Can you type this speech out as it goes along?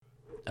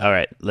All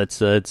right, let's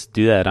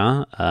do that,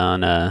 huh?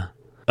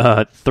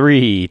 On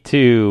 3,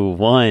 2,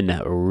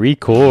 1,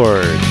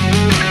 record.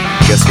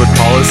 Guess what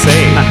Paul is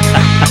saying?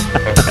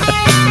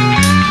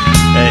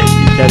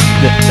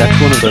 That's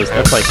one of those.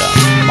 That's like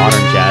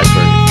modern jazz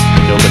where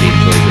nobody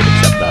enjoys it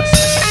except us.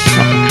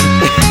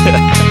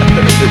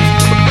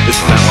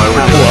 Isn't that why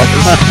we're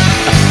doing this?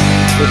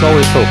 There's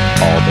always hope,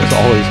 Paul. There's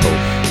always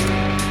hope.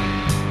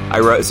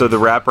 So the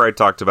rapper I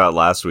talked about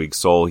last week,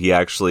 Soul, he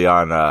actually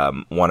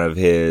on one of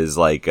his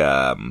like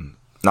not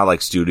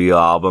like studio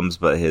albums,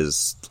 but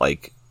his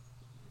like,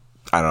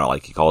 I don't know,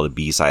 like he called it a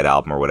B-side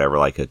album or whatever,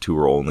 like a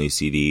tour only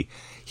CD.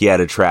 He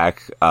had a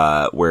track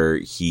where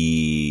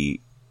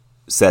he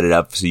set it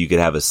up so you could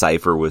have a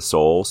cipher with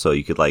Soul, so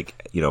you could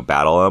like, you know,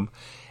 battle him.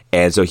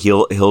 And so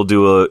he'll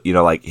do a, you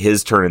know, like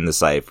his turn in the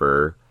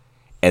cipher,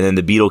 and then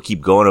the beat will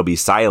keep going. It'll be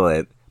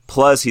silent.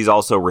 Plus, he's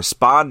also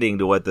responding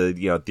to what the,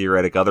 you know,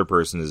 theoretic other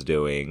person is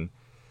doing,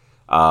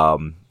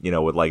 you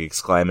know, with like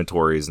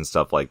exclamatories and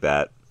stuff like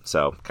that.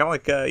 So kind of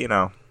like, you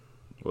know,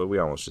 what we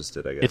almost just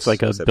did, I guess. It's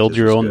like a build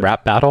your own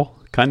rap battle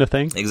kind of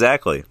thing.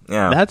 Exactly.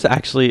 Yeah. That's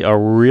actually a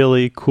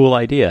really cool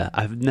idea.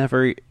 I've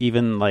never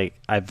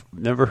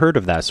heard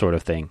of that sort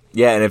of thing.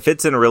 Yeah, and it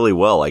fits in really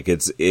well. Like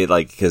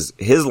because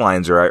his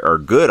lines are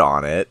good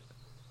on it,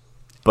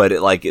 but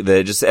it like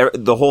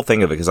the whole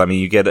thing of it. Because I mean,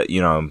 you get,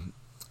 you know,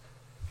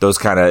 those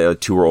kind of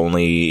tour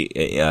only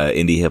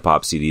indie hip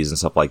hop CDs and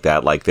stuff like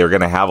that. Like they're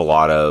gonna have a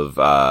lot of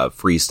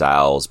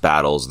freestyles,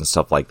 battles, and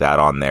stuff like that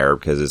on there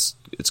because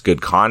it's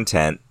good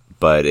content.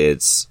 But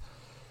it's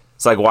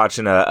like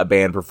watching a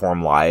band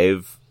perform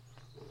live,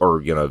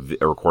 or, you know,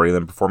 recording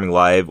them performing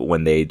live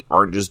when they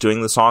aren't just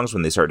doing the songs,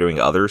 when they start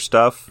doing other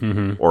stuff,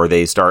 or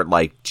they start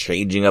like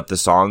changing up the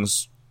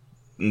songs.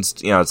 And,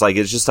 you know, it's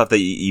just stuff that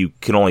you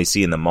can only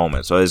see in the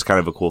moment. So it's kind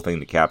of a cool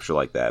thing to capture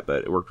like that.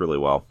 But it worked really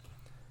well.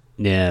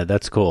 Yeah,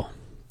 that's cool.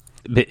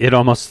 It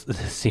almost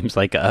seems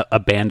like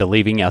a band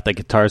leaving out the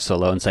guitar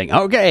solo and saying,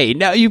 "Okay,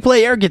 now you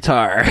play air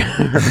guitar,"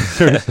 or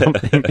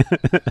something.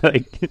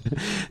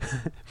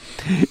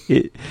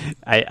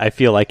 I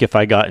feel like if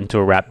I got into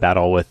a rap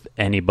battle with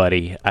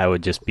anybody, I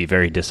would just be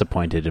very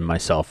disappointed in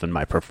myself and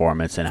my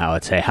performance, and how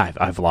I'd say,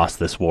 "I've lost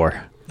this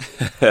war."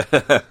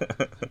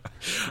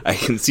 I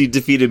can see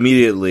defeat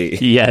immediately.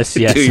 Yes.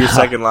 Do your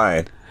second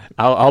line.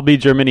 I'll be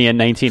Germany in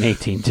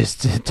 1918.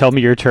 Just tell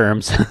me your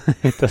terms.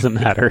 It doesn't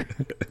matter.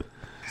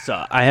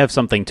 So I have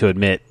something to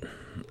admit.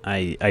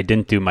 I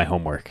didn't do my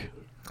homework.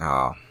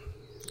 Oh,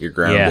 you're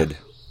grounded. Yeah,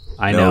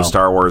 I know. No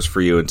Star Wars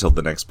for you until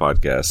the next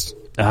podcast.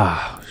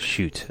 Ah,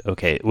 shoot.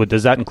 Okay. Well,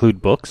 does that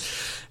include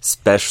books?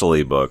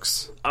 Especially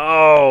books.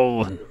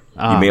 Oh.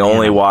 You may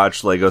only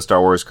watch Lego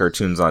Star Wars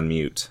cartoons on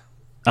mute.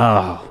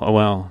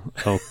 Well,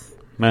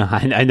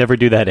 I never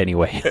do that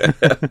anyway.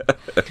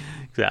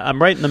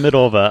 I'm right in the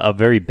middle of a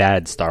very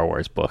bad Star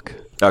Wars book.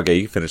 Okay,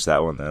 you can finish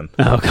that one then.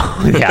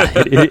 Oh, yeah.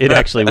 It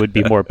actually would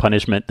be more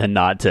punishment than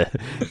not to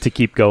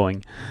keep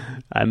going.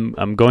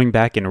 I'm going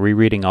back and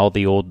rereading all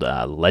the old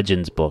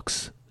Legends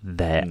books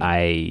that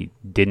I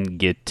didn't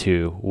get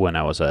to when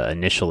I was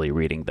initially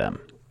reading them.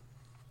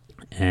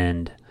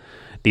 And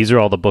these are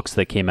all the books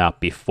that came out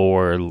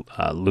before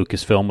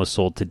Lucasfilm was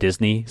sold to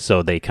Disney.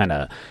 So they kind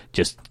of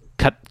just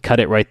cut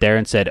it right there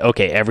and said,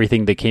 okay,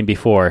 everything that came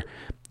before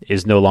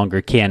is no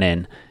longer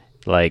canon.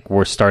 Like,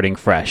 we're starting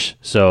fresh.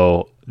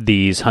 So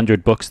these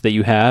 100 books that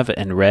you have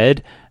and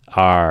read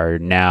are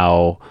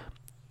now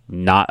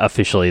not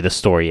officially the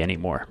story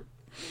anymore.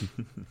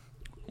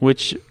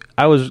 Which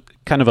I was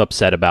kind of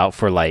upset about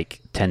for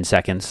like 10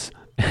 seconds.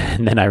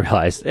 And then I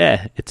realized,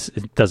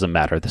 it doesn't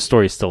matter. The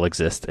stories still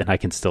exist and I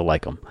can still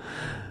like them.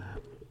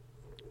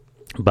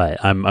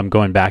 But I'm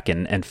going back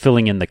and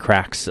filling in the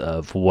cracks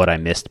of what I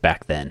missed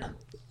back then.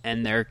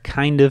 And they're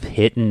kind of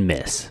hit and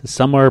miss.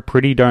 Some are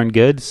pretty darn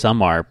good.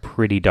 Some are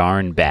pretty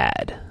darn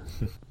bad.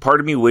 Part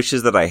of me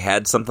wishes that I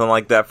had something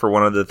like that for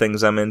one of the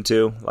things I'm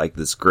into. Like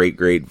this great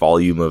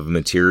volume of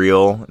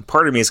material.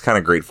 Part of me is kind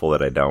of grateful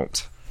that I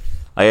don't.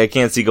 I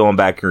can't see going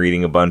back and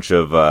reading a bunch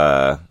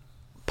of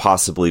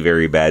possibly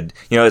very bad.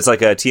 You know, it's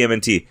like a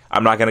TMNT.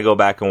 I'm not going to go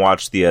back and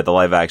watch the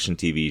live action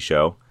TV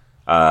show.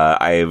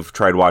 I've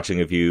tried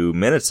watching a few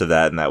minutes of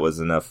that, and that was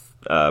enough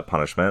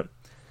punishment.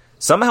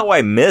 Somehow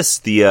I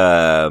missed the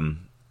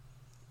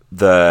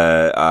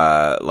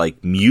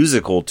like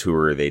musical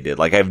tour they did.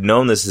 Like, I've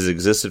known this has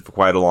existed for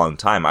quite a long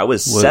time. I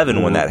was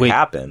 7 when that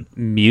happened.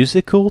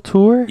 Musical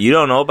tour? You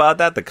don't know about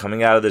that? The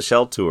Coming Out of the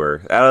Shell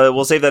tour.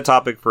 We'll save that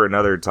topic for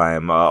another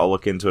time. I'll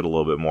look into it a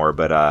little bit more,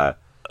 but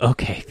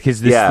okay, because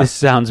this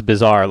sounds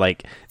bizarre.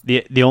 Like,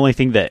 the only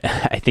thing that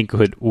I think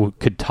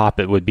could top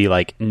it would be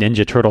like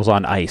Ninja Turtles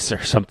on Ice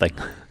or something.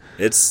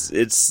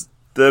 It's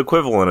the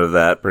equivalent of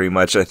that, pretty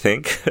much, I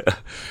think.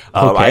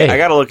 Okay. I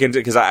got to look into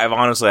it because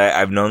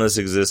I've known this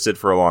existed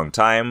for a long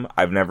time.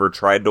 I've never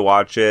tried to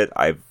watch it.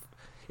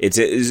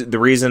 The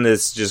reason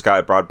this just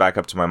got brought back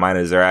up to my mind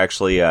is they're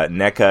actually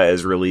NECA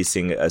is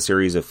releasing a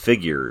series of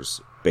figures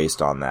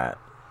based on that,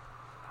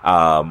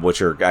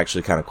 which are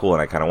actually kind of cool,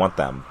 and I kind of want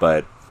them.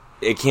 But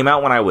it came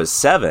out when I was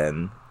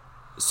 7.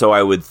 so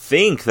I would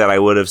think that I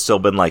would have still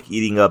been like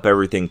eating up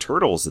everything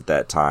Turtles at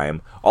that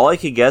time. All I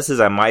could guess is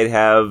I might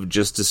have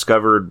just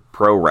discovered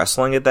pro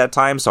wrestling at that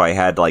time, so I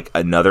had like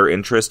another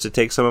interest to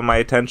take some of my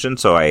attention,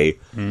 so I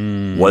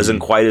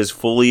wasn't quite as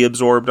fully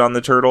absorbed on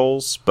the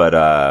Turtles, but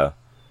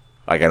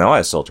like I know I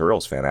was still a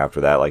Turtles fan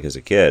after that, like as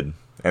a kid.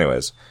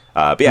 Anyways,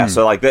 but yeah,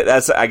 so like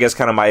that's I guess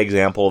kind of my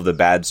example of the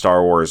bad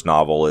Star Wars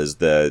novel is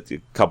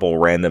the couple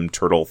random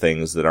turtle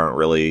things that aren't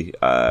really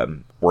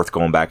worth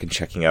going back and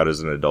checking out as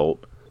an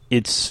adult.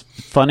 It's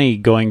funny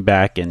going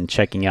back and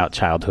checking out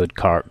childhood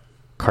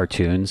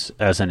cartoons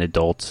as an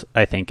adult,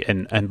 I think.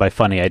 And by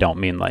funny, I don't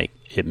mean like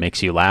it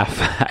makes you laugh.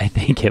 I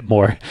think it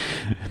more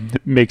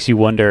makes you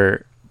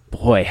wonder,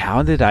 boy,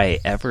 how did I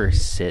ever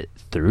sit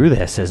through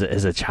this as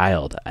a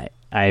child?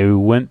 I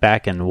went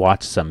back and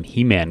watched some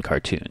He-Man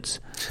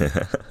cartoons.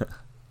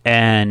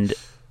 And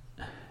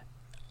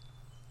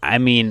I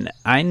mean,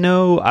 I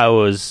know I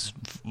was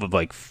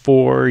like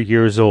 4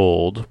 years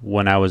old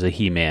when I was a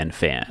He-Man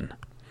fan.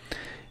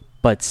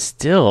 But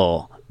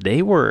still,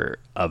 they were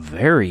a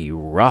very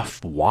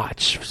rough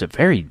watch. It was a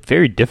very,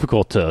 very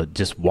difficult to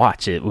just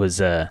watch. It was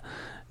they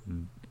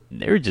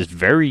were just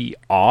very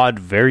odd,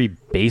 very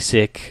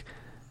basic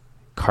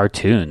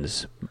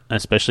cartoons,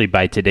 especially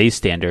by today's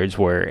standards,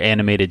 where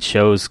animated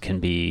shows can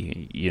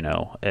be, you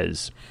know,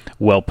 as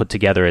well put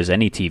together as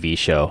any TV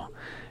show.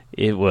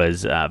 It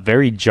was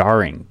very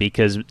jarring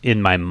because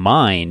in my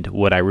mind,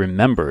 what I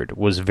remembered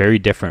was very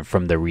different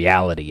from the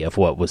reality of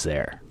what was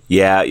there.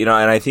 Yeah, you know,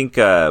 and I think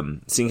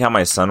seeing how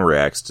my son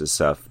reacts to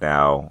stuff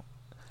now,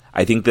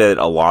 I think that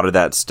a lot of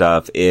that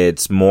stuff,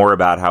 it's more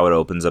about how it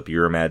opens up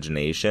your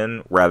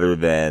imagination rather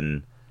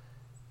than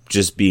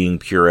just being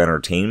pure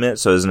entertainment.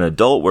 So as an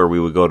adult where we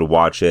would go to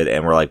watch it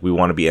and we're like, we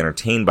want to be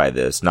entertained by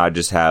this, not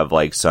just have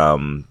like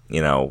some,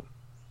 you know,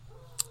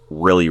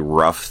 really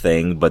rough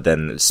thing, but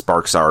then it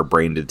sparks our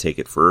brain to take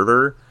it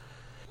further.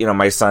 You know,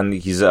 my son,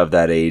 he's of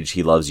that age,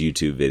 he loves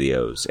YouTube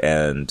videos,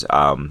 and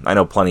I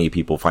know plenty of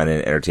people find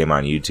entertainment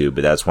on YouTube,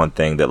 but that's one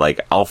thing that, like,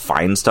 I'll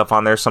find stuff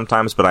on there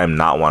sometimes, but I'm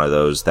not one of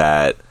those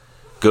that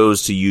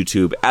goes to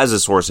YouTube as a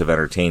source of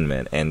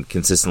entertainment and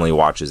consistently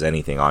watches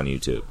anything on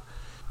YouTube.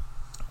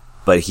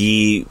 But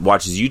he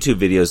watches YouTube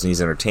videos and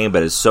he's entertained,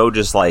 but it's so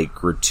just, like,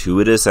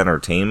 gratuitous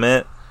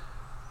entertainment.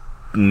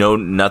 No,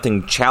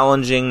 nothing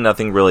challenging,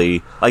 nothing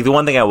really. Like, the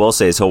one thing I will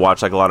say is he'll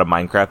watch like a lot of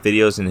Minecraft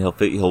videos and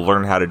he'll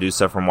learn how to do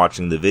stuff from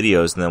watching the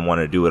videos and then want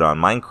to do it on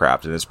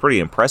Minecraft, and it's pretty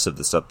impressive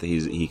the stuff that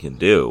he can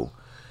do.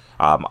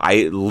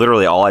 I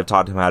literally all I've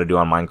taught him how to do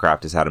on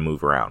Minecraft is how to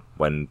move around.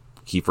 When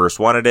he first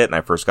wanted it and I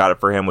first got it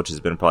for him, which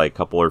has been probably a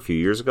couple or a few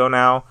years ago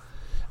now.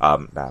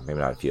 Maybe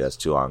not a few. That's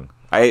too long.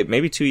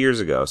 Maybe 2 years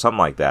ago, something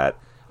like that.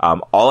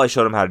 All I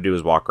showed him how to do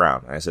is walk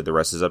around, and I said the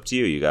rest is up to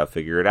you. You got to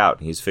figure it out.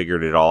 And he's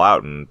figured it all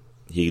out, and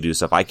he can do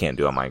stuff I can't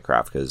do on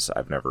Minecraft because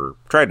I've never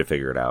tried to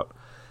figure it out.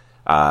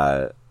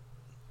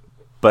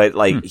 But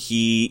like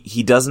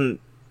he doesn't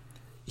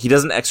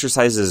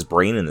exercise his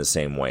brain in the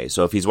same way.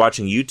 So if he's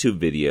watching YouTube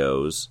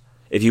videos,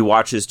 if he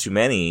watches too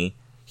many,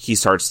 he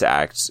starts to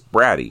act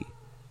bratty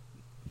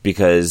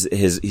because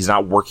he's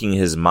not working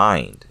his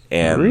mind.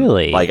 And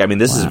really, like, I mean,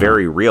 this is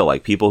very real.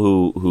 Like, people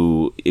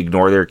who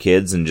ignore their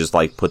kids and just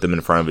like put them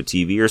in front of a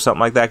TV or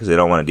something like that because they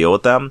don't want to deal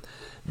with them.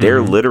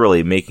 They're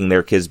literally making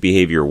their kids'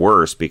 behavior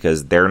worse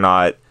because they're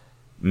not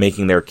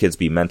making their kids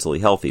be mentally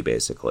healthy,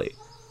 basically.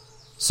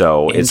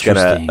 So it's going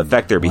to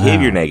affect their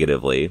behavior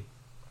negatively.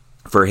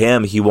 For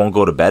him, he won't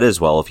go to bed as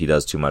well if he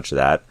does too much of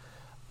that.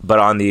 But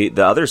on the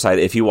other side,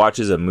 if he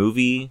watches a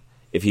movie,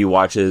 if he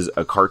watches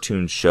a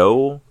cartoon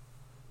show,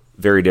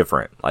 very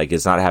different. Like,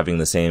 it's not having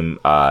the same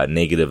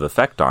negative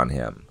effect on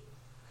him.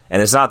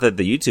 And it's not that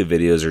the YouTube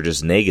videos are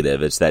just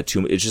negative. It's that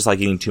it's just like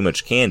eating too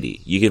much candy.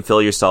 You can fill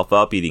yourself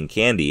up eating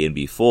candy and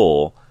be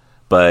full,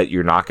 but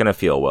you're not going to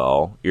feel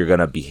well. You're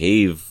going to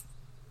behave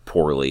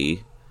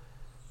poorly.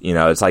 You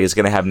know, it's like it's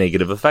going to have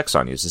negative effects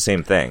on you. It's the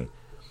same thing.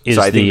 Is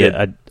so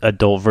the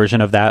adult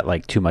version of that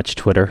like too much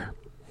Twitter?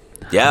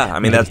 Yeah, I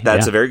mean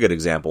that's a very good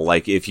example.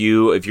 Like, if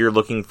you're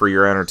looking for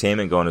your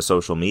entertainment, going to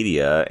social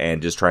media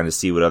and just trying to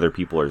see what other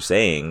people are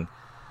saying.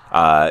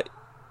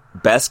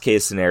 Best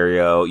case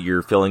scenario,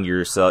 you're filling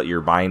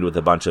your mind with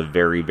a bunch of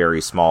very, very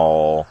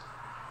small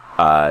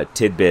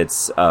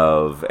tidbits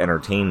of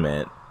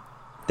entertainment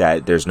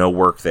that there's no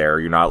work there.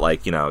 You're not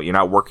like, you know, you're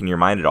not working your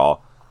mind at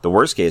all. The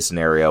worst case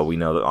scenario we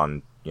know that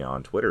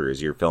on Twitter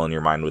is you're filling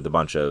your mind with a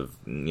bunch of,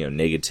 you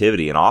know,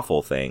 negativity and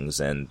awful things,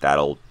 and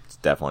that'll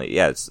definitely,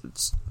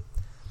 it's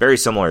very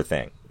similar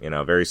thing, you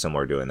know, very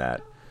similar doing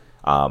that.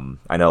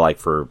 I know, like,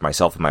 for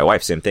myself and my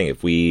wife, same thing.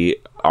 If we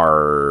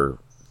are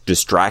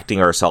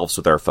distracting ourselves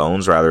with our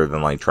phones rather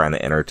than like trying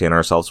to entertain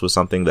ourselves with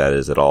something that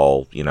is at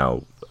all, you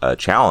know, a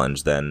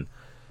challenge, then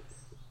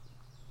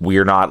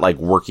we're not like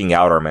working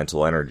out our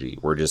mental energy.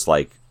 We're just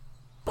like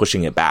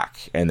pushing it back,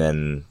 and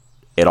then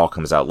it all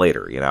comes out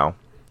later, you know?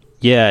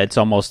 Yeah, it's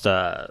almost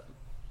a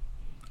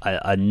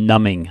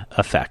numbing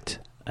effect,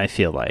 I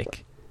feel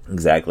like.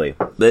 Exactly.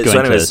 So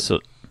anyways,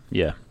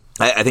 yeah.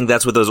 I think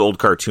that's what those old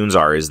cartoons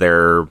are, is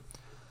they're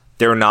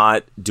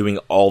not doing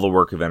all the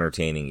work of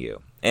entertaining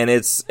you. and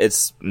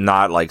it's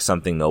not like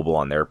something noble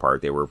on their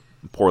part. They were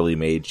poorly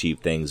made,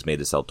 cheap things made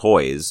to sell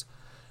toys.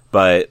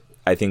 But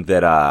I think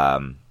that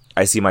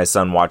I see my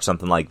son watch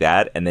something like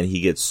that, and then he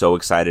gets so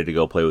excited to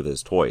go play with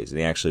his toys, and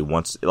he actually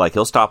wants, like,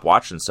 he'll stop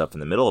watching stuff in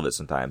the middle of it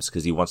sometimes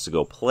because he wants to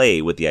go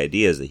play with the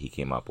ideas that he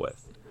came up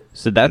with.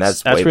 So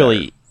that's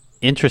really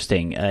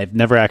interesting. I've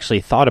never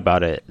actually thought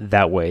about it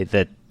that way,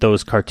 that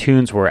those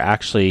cartoons were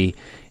actually,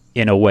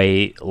 in a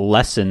way,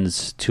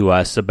 lessons to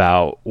us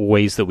about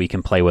ways that we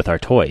can play with our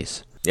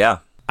toys. Yeah.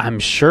 I'm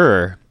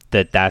sure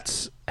that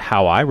that's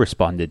how I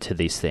responded to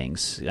these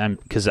things,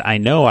 because I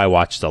know I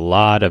watched a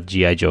lot of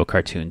G.I. Joe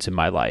cartoons in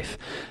my life,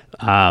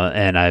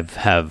 and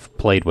have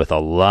played with a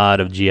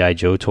lot of G.I.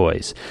 Joe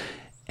toys.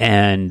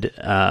 And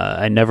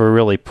I never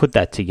really put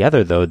that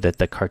together, though, that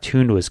the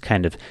cartoon was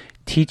kind of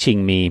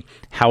teaching me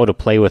how to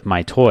play with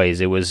my toys.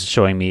 It was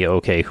showing me,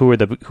 okay, who are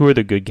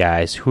the good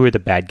guys, who are the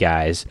bad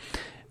guys,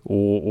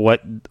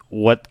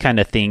 what kind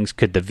of things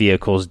could the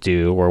vehicles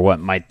do, or what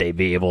might they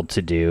be able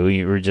to do.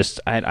 You were just,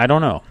 I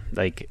don't know.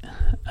 Like,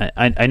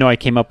 I know I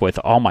came up with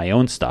all my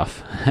own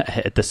stuff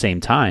at the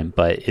same time,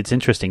 but it's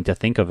interesting to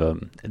think of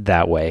them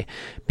that way,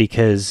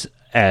 because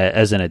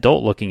as an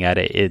adult looking at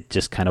it, it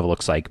just kind of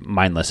looks like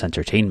mindless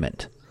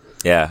entertainment.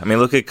 Yeah, I mean,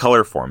 look at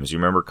Color Forms. You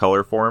remember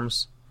Color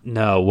Forms?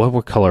 No, what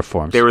were Color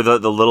Forms? They were the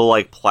little,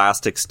 like,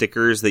 plastic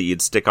stickers that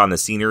you'd stick on the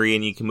scenery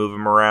and you can move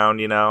them around,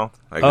 you know?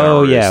 Like,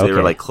 yeah, They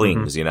were like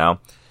clings, you know?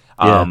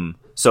 Yeah.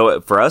 So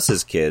for us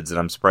as kids, and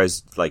I'm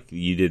surprised, like,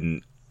 you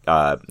didn't,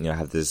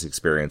 have this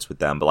experience with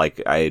them, but,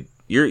 like,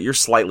 you're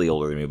slightly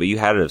older than me, but you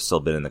had to have still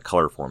been in the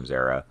Color Forms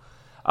era.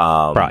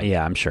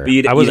 Yeah, I'm sure.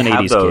 I was an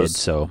 80s kid,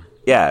 so...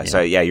 Yeah, so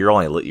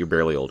you're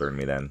barely older than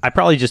me then. I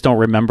probably just don't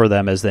remember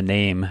them as the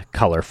name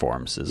Color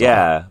Forms.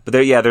 But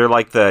they're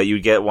like you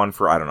would get one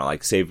for, I don't know,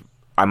 like, say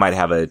I might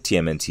have a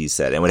TMNT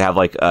set and would have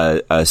like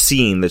a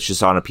scene that's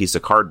just on a piece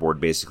of cardboard,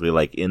 basically,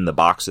 like in the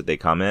box that they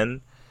come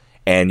in,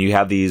 and you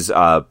have these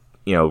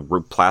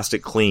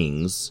plastic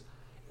clings,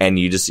 and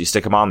you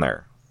stick them on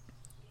there.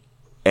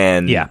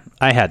 And yeah,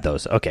 I had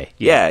those. Okay.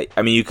 Yeah,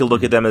 I mean, you could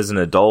look at them as an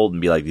adult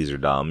and be like, these are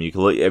dumb. You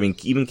could look, I mean,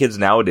 even kids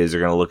nowadays are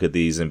going to look at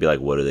these and be like,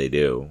 what do they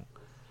do?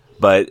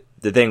 But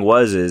the thing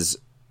is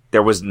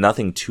there was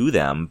nothing to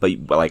them, but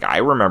like, I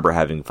remember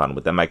having fun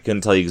with them. I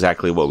couldn't tell you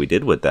exactly what we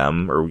did with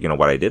them, or,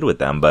 what I did with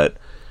them, but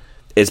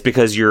it's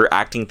because you're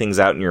acting things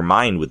out in your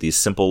mind with these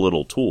simple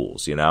little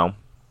tools, you know?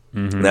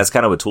 Mm-hmm. And that's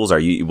kind of what tools are.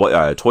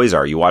 Toys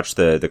are. You watch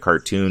the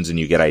cartoons and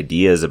you get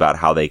ideas about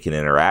how they can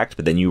interact,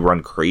 but then you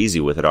run crazy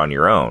with it on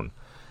your own.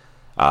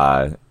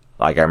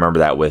 Like, I remember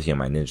that with,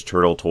 my Ninja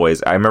Turtle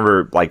toys. I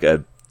remember, like,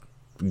 a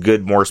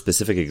good, more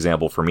specific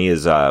example for me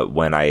is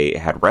when I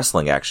had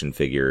wrestling action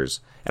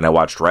figures and I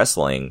watched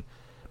wrestling,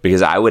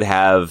 because I would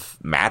have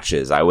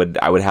matches. I would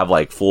have,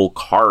 like, full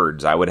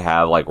cards. I would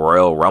have, like,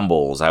 Royal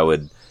Rumbles. I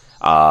would,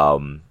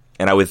 and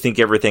I would think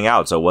everything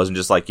out. So it wasn't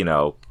just like,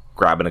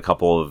 grabbing a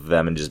couple of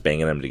them and just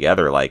banging them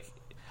together. Like,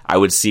 I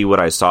would see what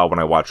I saw when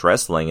I watched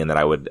wrestling, and then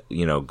I would,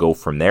 go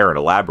from there and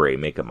elaborate,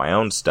 make up my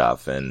own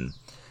stuff. And,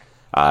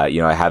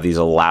 I have these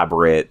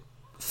elaborate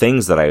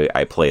things that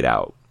I played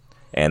out.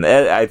 And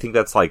I think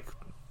that's like,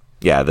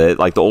 yeah,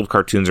 the old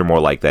cartoons are more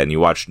like that. And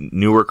you watch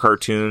newer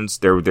cartoons,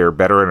 they're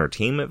better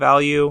entertainment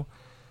value.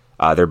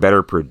 They're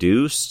better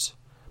produced.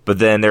 But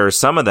then there are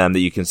some of them that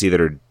you can see that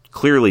are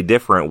clearly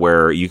different,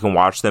 where you can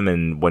watch them,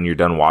 and when you're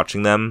done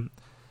watching them,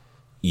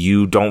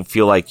 you don't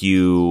feel like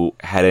you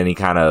had any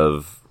kind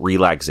of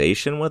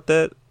relaxation with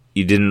it.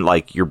 You didn't,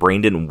 like, your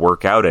brain didn't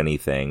work out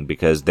anything,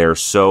 because they're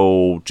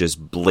so just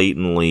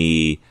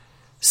blatantly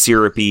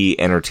syrupy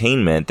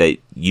entertainment that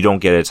you don't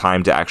get a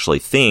time to actually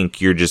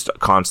think. You're just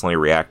constantly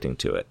reacting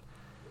to it.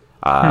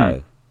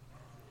 I'm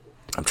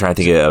trying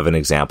to think of an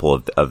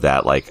example of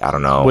that. Like, I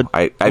don't know.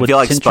 I feel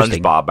like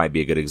SpongeBob might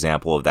be a good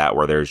example of that,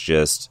 where there's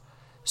just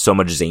so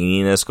much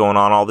zaniness going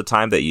on all the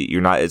time that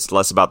you're not. It's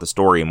less about the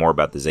story and more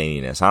about the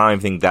zaniness. I don't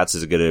even think that's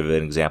as good of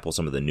an example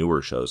some of the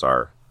newer shows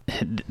are.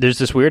 There's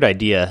this weird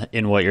idea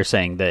in what you're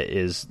saying that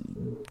is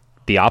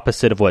the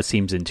opposite of what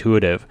seems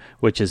intuitive,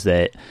 which is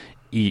that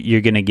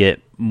you're going to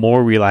get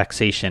more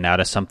relaxation out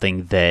of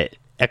something that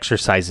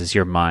exercises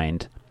your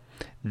mind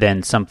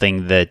than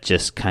something that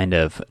just kind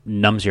of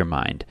numbs your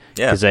mind.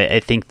 Yeah. Because I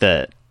think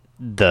that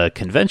the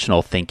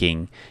conventional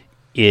thinking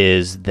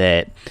is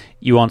that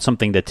you want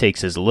something that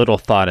takes as little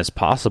thought as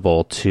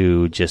possible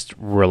to just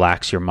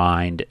relax your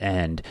mind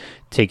and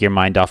take your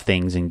mind off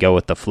things and go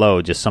with the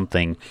flow. Just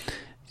something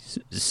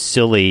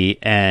silly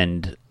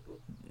and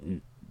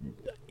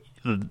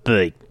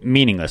like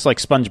meaningless, like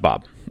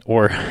SpongeBob,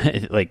 or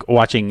like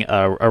watching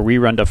a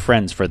rerun of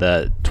Friends for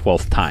the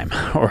 12th time,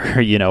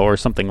 or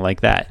something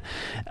like that.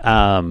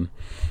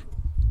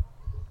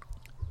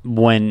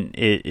 When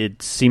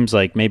it seems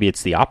like maybe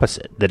it's the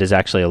opposite, that is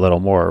actually a little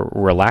more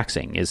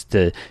relaxing, is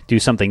to do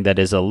something that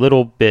is a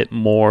little bit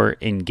more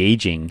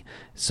engaging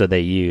so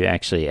that you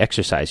actually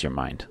exercise your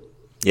mind.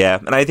 Yeah,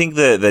 and I think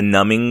the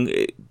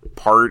numbing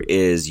part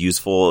is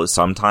useful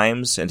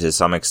sometimes and to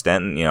some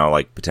extent,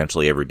 like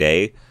potentially every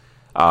day.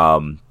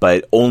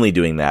 But only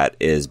doing that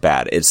is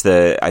bad.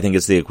 I think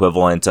it's the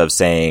equivalent of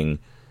saying,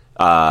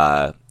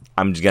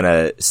 I'm going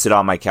to sit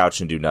on my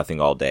couch and do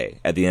nothing all day.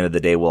 At the end of the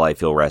day, will I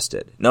feel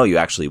rested? No, you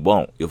actually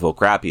won't. You'll feel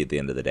crappy at the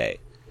end of the day.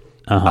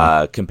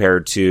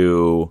 Compared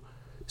to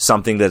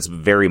something that's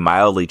very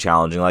mildly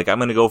challenging, like I'm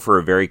going to go for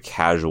a very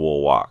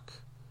casual walk.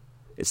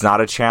 It's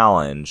not a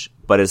challenge,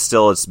 but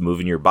it's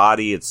moving your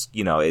body. It's,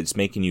 it's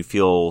making you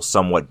feel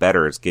somewhat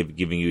better. It's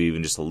giving you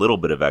even just a little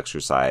bit of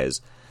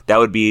exercise. That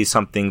would be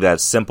something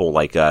that's simple,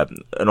 like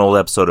an old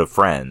episode of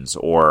Friends,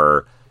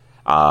 or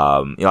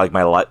like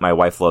my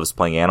wife loves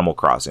playing Animal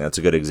Crossing. That's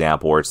a good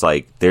example where it's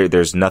like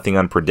there's nothing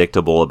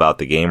unpredictable about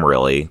the game,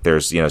 really.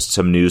 There's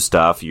some new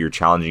stuff. You're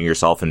challenging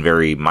yourself in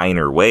very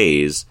minor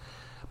ways,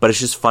 but it's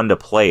just fun to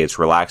play. It's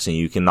relaxing.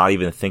 You can not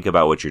even think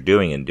about what you're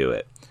doing and do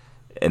it,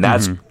 and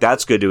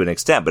that's good to an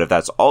extent. But if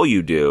that's all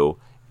you do,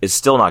 it's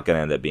still not going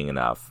to end up being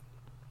enough.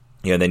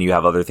 Then you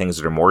have other things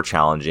that are more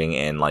challenging,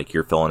 and like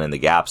you're filling in the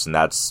gaps, and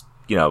that's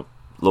a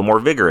little more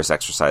vigorous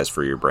exercise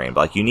for your brain.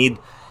 But like you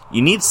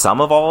need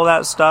some of all of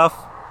that stuff,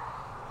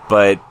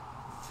 but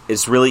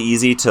it's really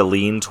easy to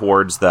lean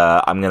towards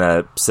I'm going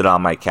to sit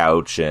on my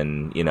couch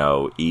and,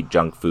 eat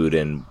junk food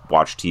and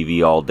watch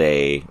TV all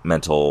day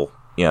mental,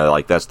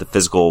 like that's the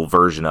physical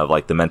version of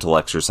like the mental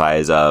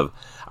exercise of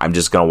I'm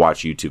just going to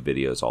watch YouTube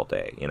videos all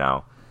day,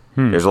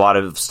 There's a lot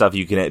of stuff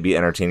you can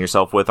entertain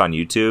yourself with on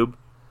YouTube.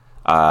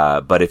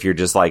 But if you're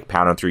just like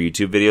pounding through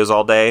YouTube videos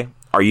all day,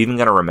 are you even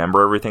going to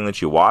remember everything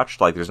that you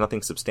watched? Like, there's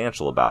nothing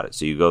substantial about it.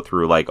 So you go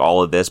through like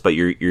all of this, but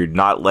you're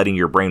not letting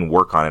your brain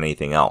work on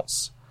anything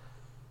else,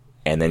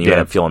 and then you end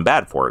up feeling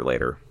bad for it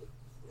later.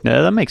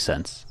 Yeah, that makes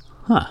sense.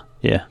 Huh?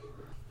 Yeah.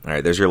 All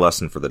right, there's your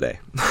lesson for the day.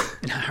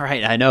 All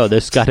right, I know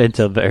this got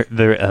into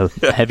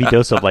a heavy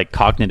dose of like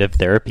cognitive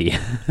therapy.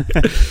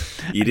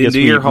 You didn't do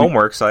your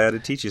homework, so I had to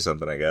teach you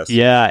something, I guess.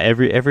 Yeah,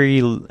 every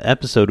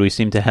episode we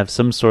seem to have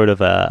some sort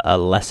of a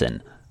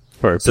lesson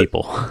for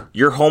people.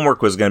 Your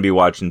homework was going to be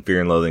watching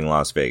Fear and Loathing in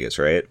Las Vegas,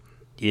 right?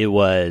 It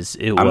was.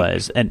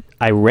 And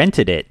I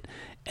rented it,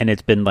 and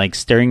it's been like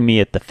staring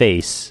me at the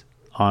face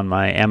on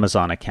my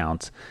Amazon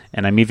account,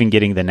 and I'm even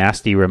getting the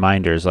nasty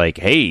reminders like,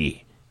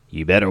 hey,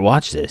 you better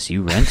watch this,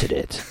 you rented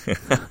it.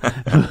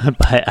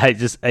 But I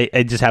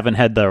just haven't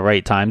had the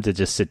right time to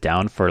just sit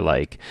down for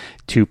like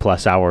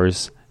 2+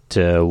 hours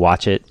to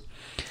watch it.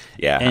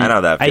 Yeah, and I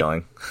know that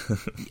feeling.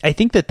 I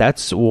think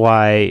that's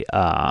why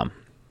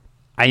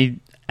I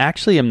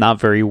actually am not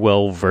very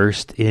well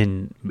versed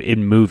in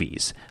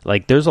movies.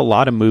 Like there's a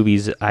lot of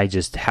movies I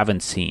just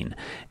haven't seen.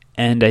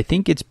 And I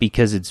think it's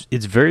because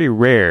it's very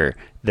rare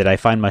that I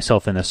find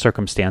myself in a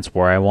circumstance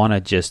where I want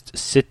to just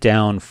sit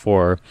down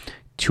for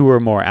 2 or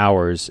more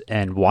hours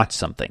and watch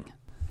something.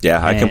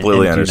 Yeah, I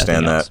completely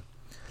understand that.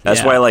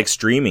 That's why I like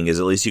streaming, is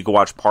at least you can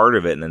watch part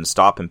of it and then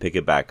stop and pick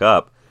it back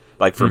up.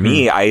 Like for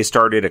me, I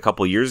started a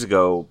couple years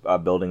ago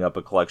building up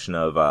a collection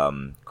of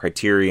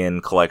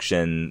Criterion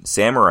Collection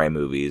samurai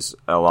movies,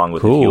 along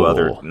with a few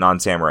other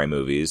non-samurai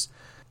movies.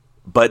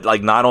 But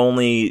like, not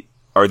only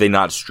are they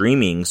not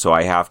streaming, so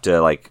I have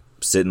to like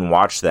sit and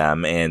watch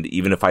them, and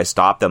even if I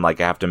stop them, like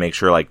I have to make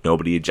sure like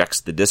nobody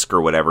ejects the disc or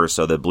whatever,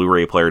 so the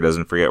Blu-ray player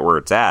doesn't forget where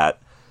it's at.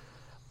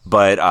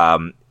 But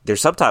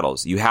there's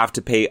subtitles. You have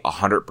to pay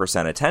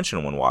 100%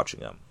 attention when watching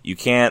them. You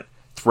can't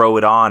throw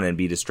it on and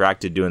be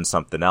distracted doing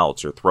something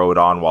else, or throw it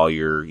on while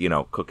you're,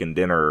 cooking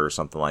dinner or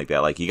something like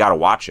that. Like, you got to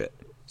watch it.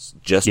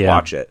 Just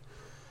watch it.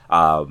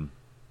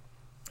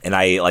 And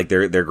I like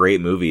they're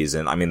great movies,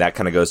 and I mean that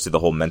kind of goes to the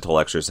whole mental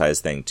exercise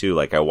thing too.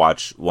 Like I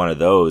watch one of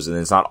those, and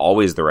it's not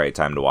always the right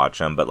time to watch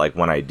them, but like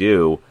when I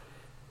do,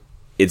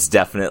 it's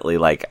definitely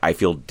like I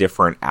feel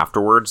different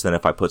afterwards than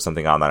if I put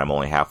something on that I'm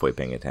only halfway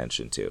paying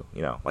attention to.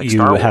 Like you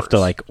Star Wars. Have to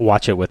like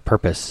watch it with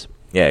purpose.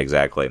 Yeah,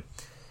 exactly.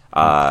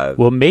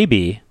 Well,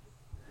 maybe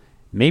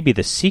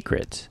the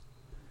secret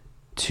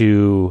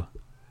to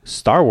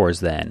Star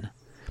Wars then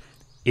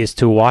is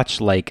to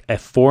watch like a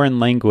foreign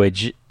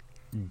language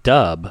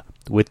dub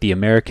with the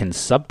American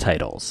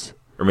subtitles,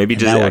 or maybe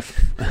just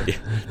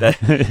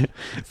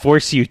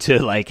force you to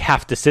like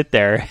have to sit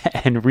there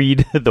and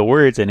read the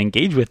words and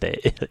engage with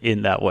it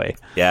in that way.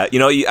 Yeah,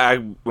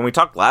 when we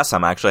talked last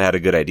time, I actually had a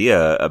good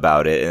idea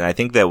about it, and I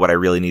think that what I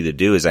really need to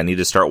do is I need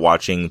to start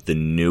watching the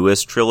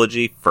newest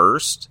trilogy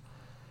first,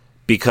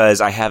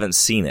 because I haven't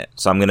seen it.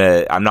 So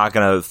I'm not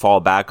gonna fall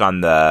back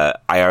on I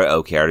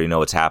already know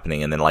what's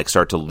happening, and then like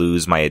start to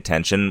lose my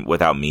attention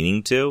without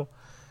meaning to.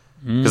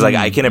 Because like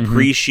I can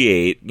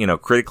appreciate,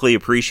 critically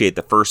appreciate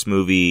the first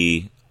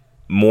movie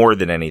more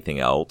than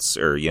anything else,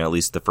 or at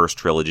least the first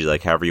trilogy,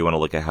 like however you want to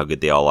look at how good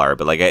they all are.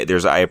 But like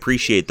I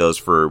appreciate those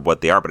for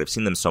what they are, but I've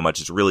seen them so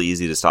much it's really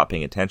easy to stop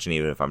paying attention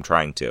even if I'm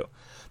trying to.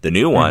 The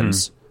new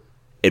ones,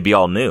 it'd be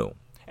all new.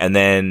 And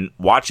then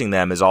watching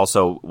them is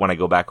also, when I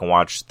go back and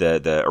watch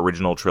the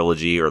original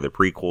trilogy or the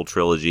prequel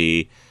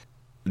trilogy,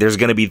 there's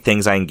going to be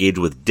things I engage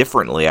with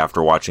differently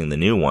after watching the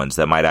new ones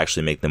that might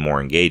actually make them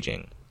more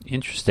engaging.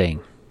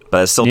 Interesting.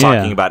 But it's still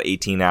talking about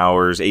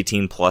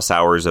 18 plus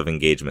hours of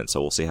engagement,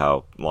 so we'll see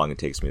how long it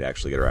takes me to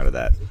actually get around to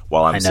that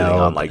while I'm sitting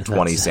on like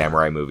 20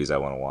 samurai movies I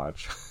want to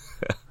watch.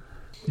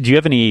 Do you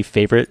have any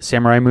favorite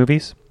samurai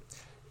movies?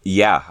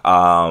 Yeah.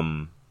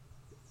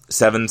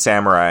 Seven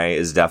Samurai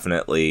is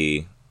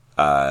definitely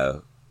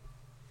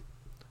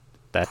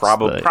That's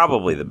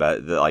probably the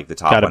best, like the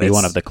top gotta one. be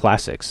one of the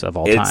classics of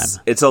all time.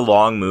 It's a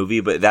long movie,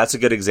 but that's a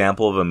good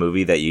example of a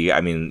movie that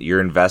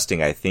you're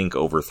investing, I think,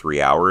 over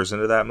 3 hours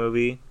into that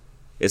movie.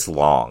 It's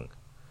long,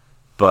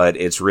 but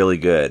it's really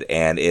good.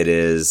 And it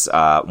is,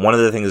 one of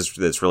the things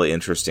that's really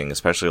interesting,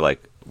 especially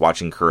like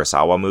watching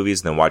Kurosawa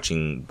movies and then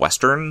watching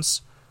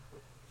Westerns,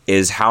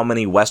 is how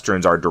many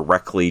Westerns are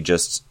directly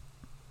just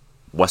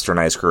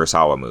Westernized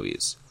Kurosawa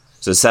movies.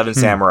 So Seven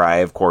Samurai,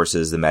 of course,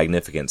 is the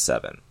Magnificent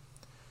Seven.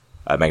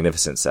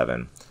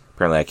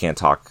 Apparently I can't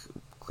talk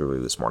clearly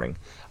this morning.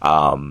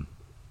 But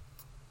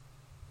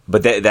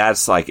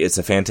that's like, it's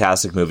a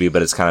fantastic movie,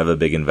 but it's kind of a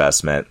big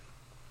investment.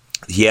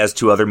 He has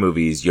two other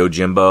movies,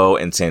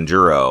 Yojimbo and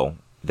Sanjuro,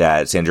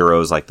 that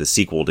Sanjuro is like the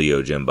sequel to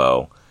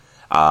Yojimbo.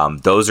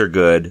 Those are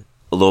good,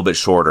 a little bit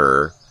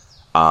shorter.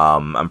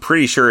 I'm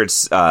pretty sure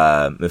it's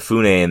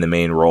Mifune in the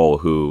main role,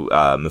 who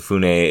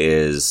Mifune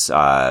is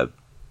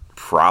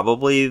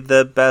probably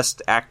the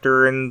best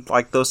actor in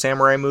like those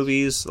samurai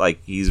movies.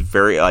 Like, he's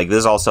very, like, this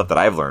is all stuff that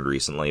I've learned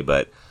recently,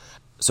 but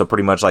so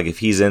pretty much like if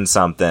he's in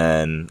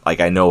something, like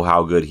I know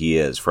how good he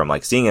is from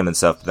like seeing him and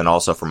stuff, but then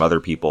also from other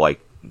people like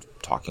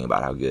talking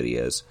about how good he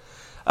is.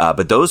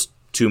 But those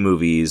two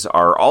movies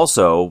are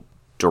also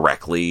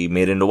directly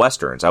made into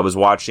Westerns. I was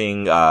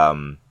watching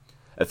A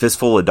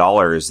Fistful of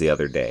Dollars the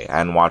other day. I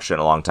hadn't watched it in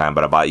a long time,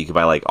 but you could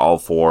buy like all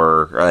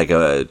four, or like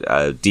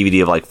a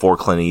DVD of like 4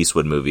 Clint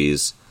Eastwood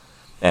movies.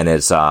 And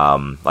it's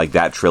like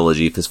that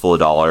trilogy, Fistful of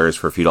Dollars,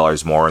 for a few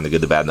dollars more, and The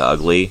Good, the Bad, and the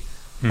Ugly.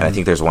 Mm-hmm. And I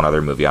think there's one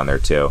other movie on there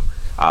too.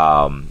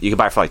 You can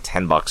buy it for like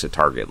 $10 at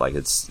Target. Like,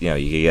 it's, you can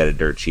get it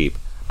dirt cheap.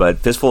 But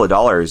Fistful of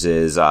Dollars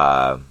is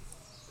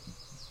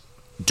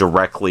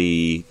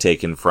directly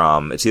taken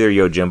from, it's either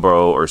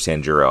Yojimbo or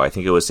Sanjuro. I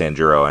think it was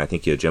Sanjuro, and I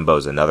think Yojimbo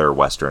is another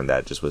Western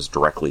that just was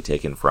directly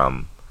taken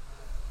from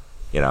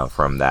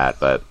that.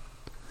 But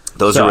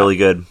those are really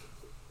good.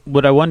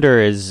 What I wonder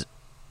is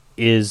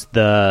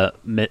the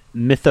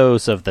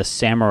mythos of the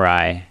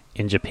samurai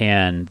in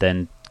Japan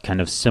then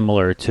kind of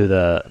similar to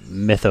the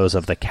mythos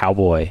of the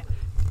cowboy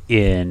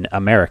in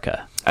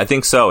America? I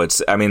think so.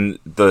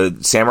 The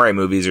samurai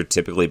movies are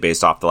typically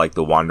based off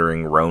the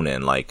wandering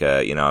ronin, like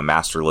a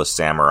masterless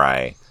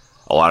samurai.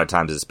 A lot of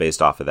times it's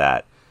based off of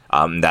that.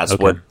 That's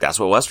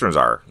what Westerns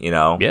are,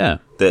 Yeah.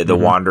 The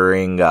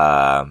wandering,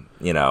 the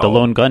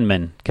lone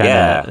gunman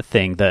kind of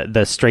thing.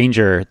 The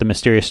stranger, the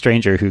mysterious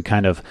stranger who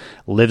kind of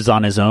lives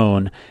on his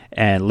own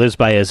and lives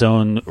by his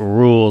own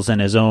rules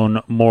and his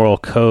own moral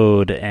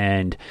code,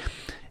 and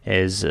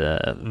is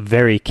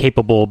very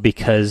capable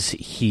because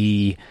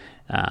he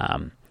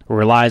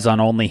relies on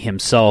only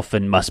himself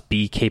and must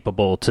be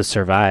capable to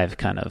survive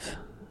kind of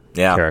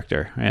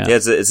character. Yeah,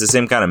 it's the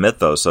same kind of myth,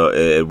 though, so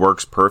it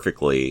works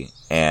perfectly,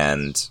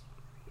 and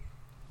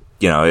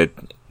it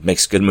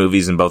makes good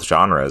movies in both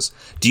genres.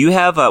 Do you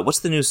have what's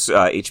the new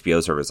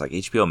HBO service, like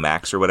HBO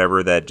Max or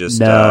whatever, that just...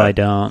 No, I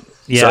don't.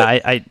 Yeah,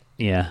 so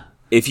yeah.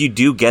 If you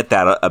do get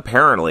that,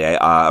 apparently,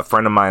 a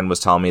friend of mine was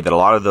telling me that a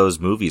lot of those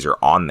movies are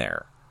on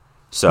there.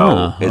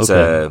 So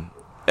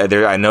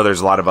I know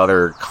there's a lot of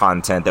other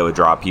content that would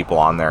draw people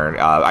on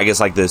there. I guess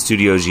like the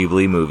Studio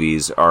Ghibli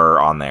movies are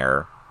on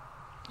there.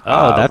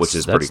 Which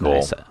is pretty cool.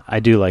 Nice.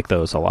 I do like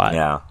those a lot.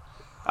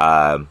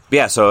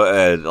 Yeah.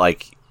 So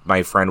like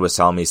my friend was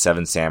telling me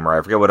Seven Samurai.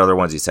 I forget what other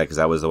ones he said, because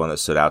that was the one that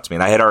stood out to me.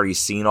 And I had already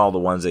seen all the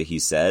ones that he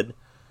said.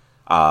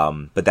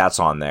 But that's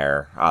on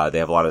there. They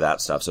have a lot of that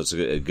stuff. So it's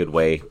a good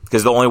way,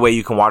 because the only way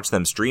you can watch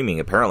them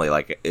streaming, apparently,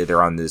 like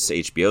they're on this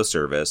HBO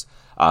service.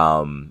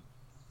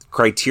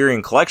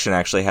 Criterion Collection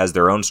actually has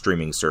their own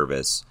streaming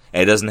service,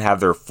 and it doesn't have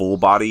their full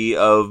body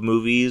of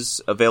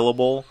movies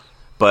available,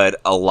 but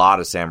a lot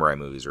of samurai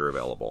movies are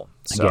available.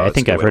 So I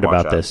think I've heard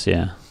about this.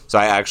 Yeah. So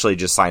I actually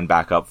just signed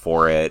back up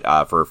for it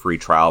for a free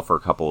trial for a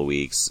couple of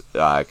weeks,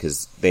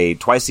 because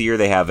twice a year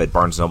they have at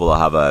Barnes & Noble, they'll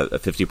have a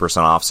 50%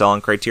 off sale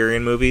on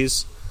Criterion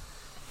movies,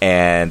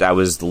 and I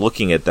was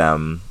looking at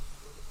them,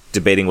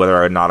 debating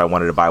whether or not I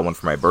wanted to buy one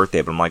for my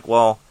birthday, but I'm like,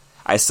 well,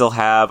 I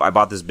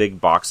bought this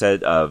big box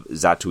set of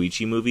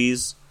Zatoichi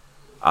movies.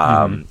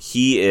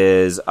 He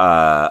is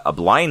a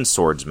blind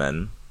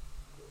swordsman.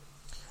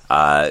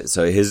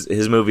 So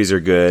his movies are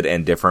good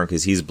and different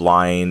because he's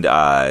blind.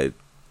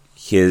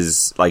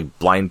 His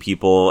blind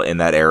people in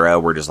that era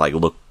were just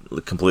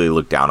completely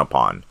looked down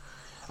upon.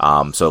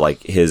 So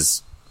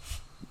his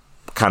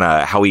kind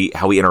of how he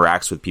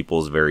interacts with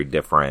people is very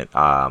different.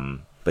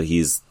 But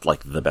he's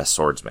the best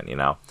swordsman,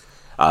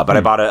 But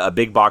I bought a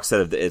big box set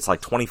of it's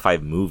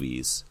 25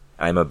 movies,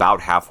 and I'm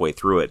about halfway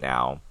through it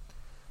now.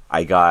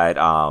 I got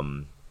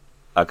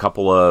a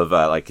couple of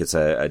it's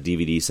a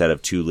DVD set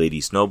of 2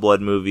 Lady Snowblood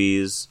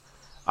movies.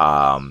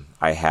 I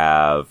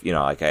have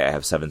I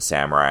have Seven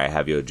Samurai, I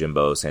have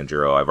Yojimbo,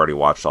 Sanjuro. I've already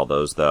watched all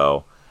those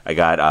though. I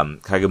got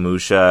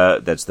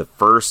Kagemusha. That's the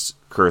first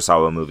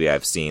Kurosawa movie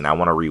I've seen. I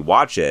want to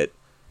rewatch it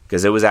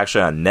because it was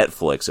actually on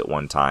Netflix at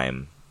one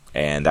time,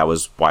 and that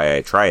was why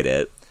I tried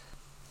it.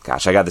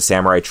 gosh, I got the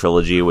Samurai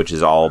Trilogy, which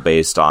is all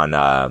based on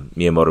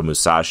Miyamoto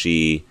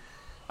Musashi,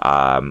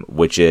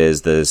 which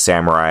is the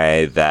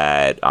samurai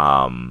that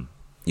Usagi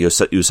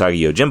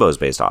Yojimbo is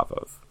based off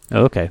of.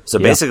 Okay. So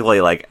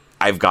basically, like,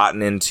 I've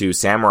gotten into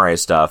samurai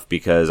stuff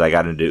because I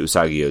got into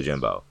Usagi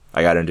Yojimbo.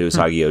 I got into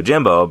Usagi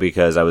Yojimbo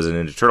because I was a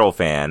Ninja Turtle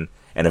fan,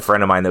 and a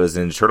friend of mine that was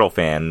a Ninja Turtle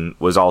fan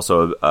was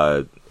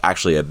also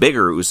actually a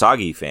bigger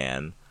Usagi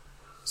fan.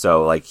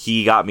 So, like,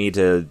 he got me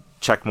to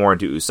check more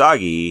into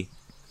Usagi.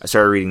 I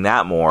started reading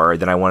that more.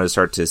 Then I wanted to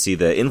start to see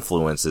the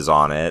influences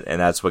on it, and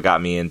that's what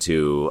got me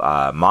into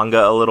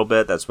manga a little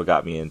bit. That's what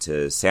got me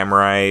into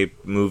samurai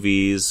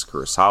movies,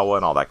 Kurosawa,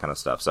 and all that kind of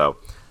stuff. So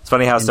it's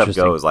funny how stuff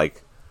goes.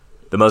 Like,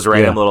 the most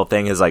random little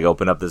thing has, like,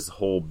 opened up this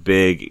whole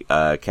big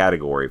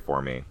category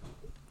for me.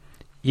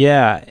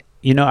 Yeah,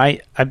 you know, I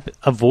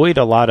avoid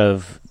a lot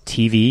of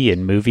TV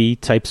and movie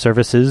type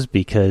services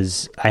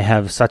because I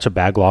have such a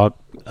backlog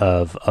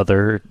of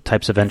other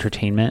types of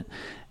entertainment.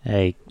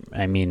 I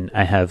mean,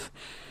 I have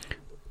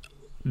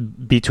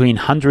between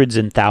hundreds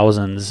and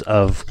thousands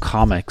of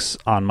comics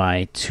on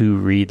my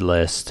to-read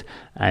list.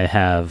 I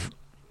have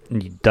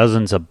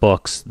dozens of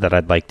books that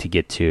I'd like to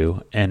get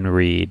to and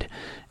read,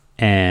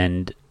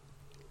 and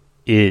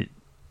it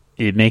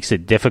makes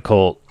it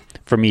difficult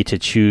for me to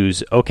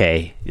choose,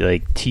 okay,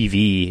 like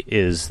TV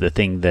is the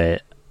thing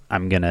that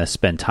I'm going to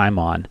spend time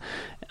on.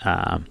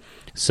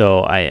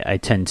 So I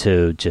tend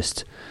to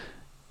just,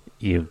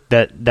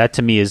 that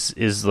to me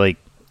is like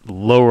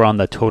lower on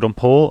the totem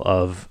pole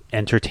of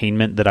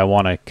entertainment that I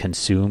want to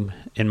consume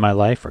in my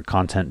life, or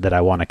content that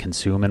I want to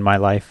consume in my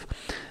life,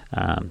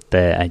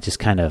 that I just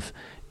kind of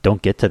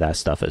don't get to that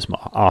stuff as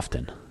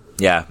often.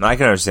 Yeah, I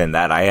can understand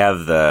that. I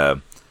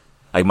have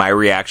my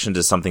reaction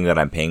to something that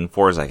I'm paying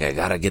for is like, I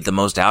gotta get the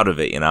most out of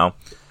it, you know?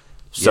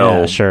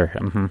 So yeah, sure.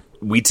 Mm-hmm.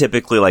 We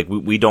typically, like,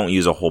 we don't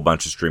use a whole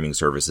bunch of streaming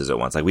services at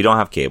once. Like, we don't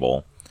have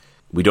cable.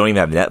 We don't even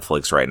have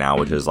Netflix right now,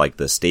 which is like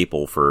the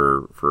staple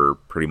for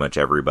pretty much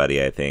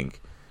everybody, I think.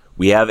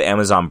 We have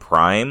Amazon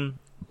Prime,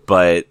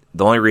 but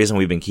the only reason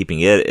we've been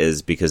keeping it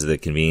is because of the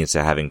convenience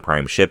of having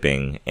Prime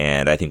shipping,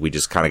 and I think we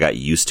just kind of got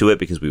used to it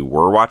because we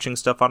were watching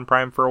stuff on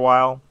Prime for a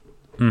while.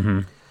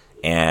 Mm-hmm.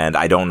 And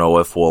I don't know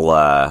if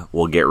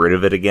we'll get rid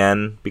of it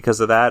again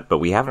because of that, but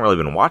we haven't really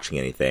been watching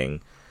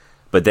anything.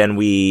 But then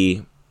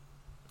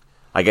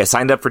I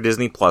signed up for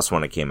Disney Plus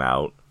when it came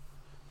out,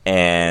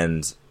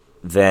 and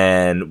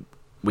then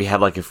we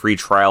had like a free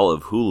trial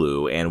of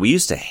Hulu, and we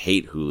used to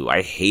hate Hulu.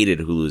 I hated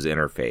Hulu's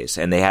interface,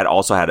 and they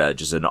also had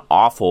just an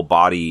awful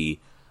body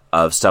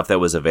of stuff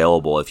that was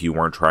available if you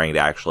weren't trying to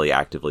actually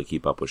actively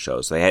keep up with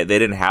shows. So they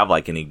didn't have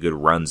like any good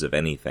runs of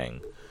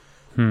anything.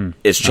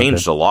 It's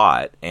changed a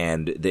lot,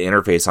 and the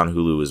interface on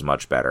Hulu is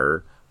much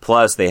better.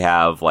 Plus, they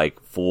have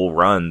like full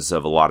runs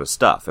of a lot of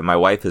stuff. And my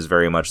wife is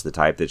very much the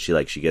type that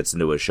she gets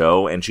into a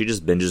show and she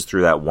just binges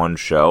through that one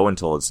show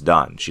until it's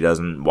done. She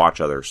doesn't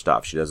watch other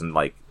stuff. She doesn't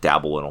like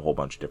dabble in a whole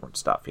bunch of different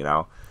stuff, you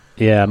know?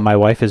 Yeah, my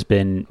wife has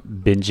been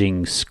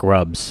binging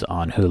Scrubs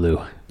on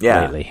Hulu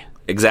lately.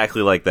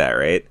 Exactly like that,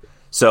 right?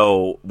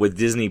 So with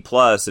Disney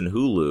Plus and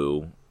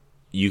Hulu,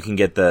 you can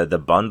get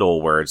the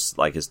bundle where it's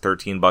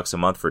 $13 a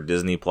month for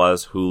Disney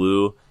Plus,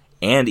 Hulu,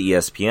 and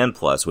ESPN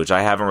Plus, which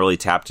I haven't really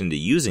tapped into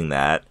using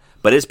that,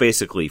 but it's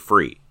basically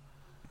free.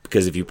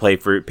 Because if you pay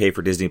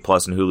for Disney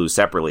Plus and Hulu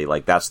separately,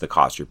 like, that's the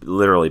cost. You're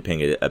literally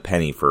paying a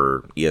penny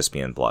for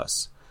ESPN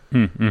Plus.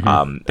 Mm-hmm.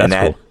 And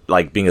that, cool.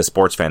 Like, being a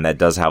sports fan, that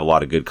does have a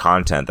lot of good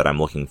content that I'm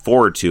looking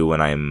forward to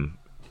when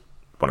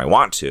I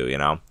want to, you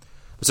know?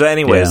 So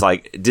anyways,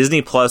 like,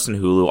 Disney Plus and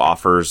Hulu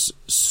offers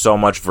so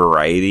much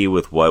variety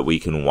with what we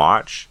can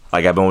watch.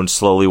 Like, I've been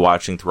slowly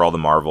watching through all the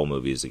Marvel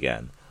movies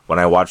again. When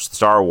I watch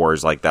Star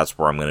Wars, like, that's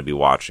where I'm going to be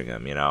watching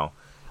them, you know?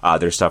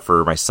 There's stuff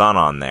for my son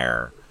on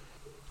there.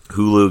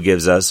 Hulu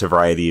gives us a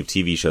variety of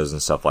TV shows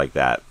and stuff like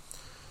that.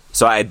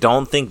 So I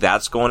don't think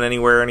that's going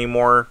anywhere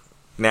anymore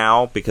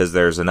now, because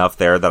there's enough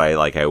there that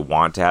I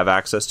want to have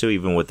access to,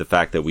 even with the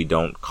fact that we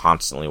don't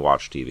constantly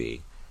watch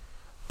TV.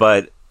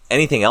 But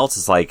anything else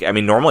is like, I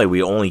mean, normally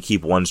we only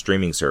keep one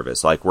streaming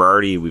service. Like,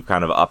 we've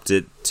kind of upped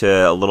it to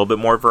a little bit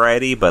more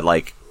variety, but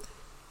like,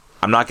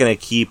 I'm not going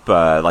to keep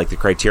like the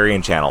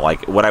Criterion channel.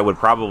 Like, what I would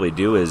probably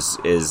do is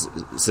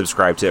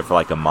subscribe to it for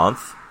like a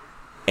month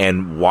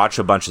and watch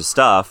a bunch of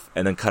stuff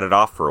and then cut it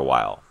off for a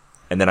while.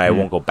 And then I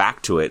won't go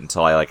back to it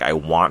until I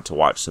want to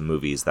watch some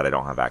movies that I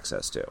don't have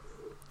access to.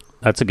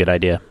 That's a good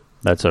idea.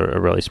 That's a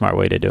really smart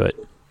way to do it.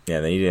 Yeah,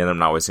 then you end up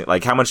not wasting.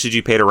 Like, how much did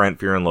you pay to rent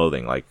Fear and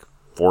Loathing? Like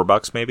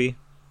 $4 maybe?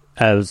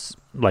 As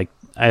like,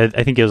 I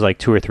think it was like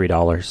 $2 or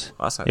 $3.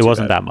 Well, it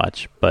wasn't that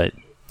much, but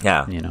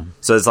yeah, you know.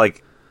 So it's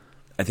like,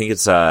 I think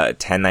it's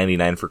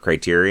 $10.99 for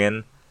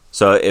Criterion.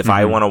 So if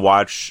I want to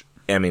watch,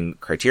 I mean,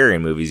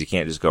 Criterion movies, you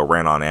can't just go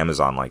rent on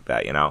Amazon like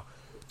that, you know?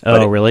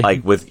 Oh, really?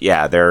 Like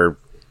they're.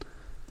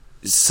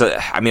 So,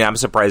 I mean, I'm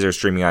surprised they're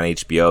streaming on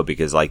HBO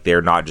because like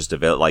they're not just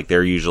available. Like,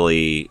 they're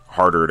usually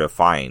harder to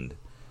find,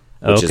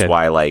 which is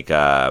why like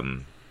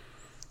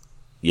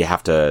you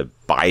have to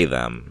buy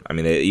them. I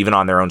mean, even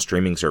on their own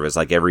streaming service,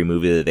 like every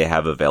movie that they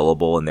have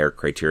available in their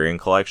Criterion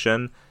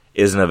collection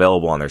isn't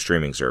available on their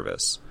streaming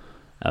service.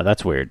 Oh,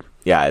 that's weird.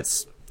 Yeah,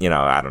 it's,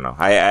 I don't know.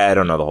 I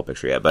don't know the whole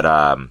picture yet,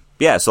 but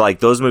yeah, so like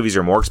those movies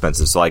are more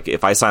expensive. So like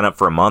if I sign up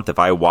for a month, if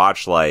I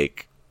watch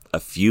like a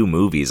few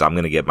movies, I'm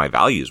going to get my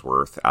value's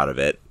worth out of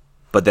it.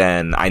 But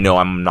then I know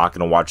I'm not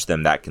going to watch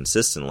them that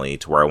consistently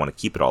to where I want to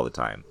keep it all the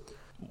time.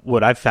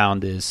 What I've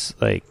found is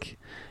like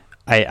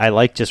I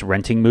like just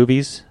renting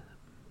movies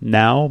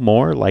now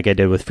more, like I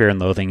did with Fear and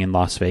Loathing in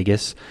Las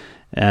Vegas.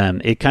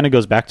 It kind of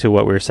goes back to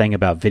what we were saying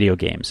about video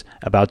games,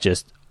 about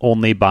just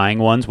only buying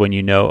ones when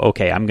you know,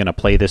 okay, I'm going to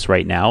play this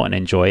right now and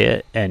enjoy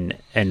it,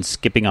 and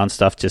skipping on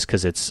stuff just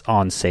because it's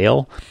on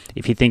sale.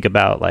 If you think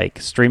about like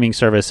streaming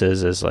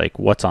services as like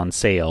what's on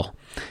sale,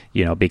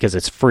 because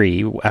it's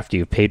free after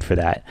you've paid for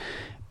that,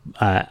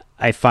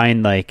 I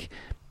find like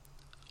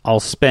I'll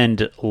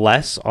spend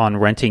less on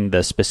renting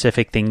the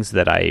specific things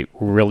that I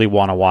really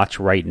want to watch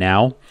right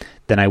now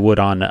than I would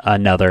on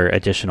another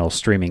additional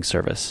streaming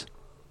service.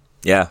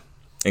 Yeah,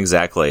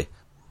 exactly.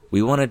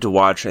 We wanted to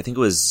watch, I think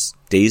it was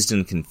Dazed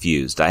and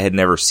Confused. I had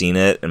never seen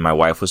it, and my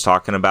wife was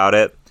talking about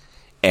it.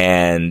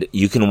 And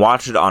you can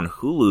watch it on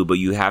Hulu, but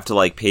you have to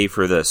like pay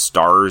for the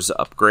Stars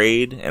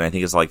upgrade, and I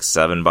think it's like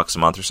 $7 a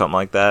month or something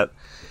like that.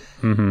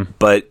 Mm-hmm.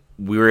 But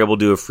we were able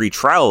to do a free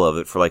trial of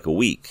it for like a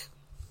week.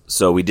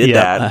 So we did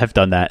that. I've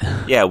done that.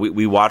 Yeah,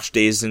 we watched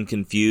Dazed and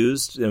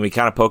Confused, and we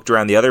kind of poked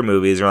around the other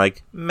movies, and we're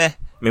like, meh.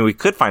 I mean, we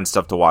could find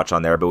stuff to watch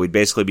on there, but we'd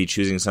basically be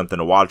choosing something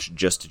to watch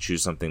just to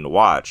choose something to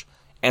watch.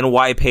 And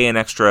why pay an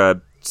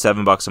extra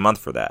 $7 a month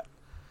for that?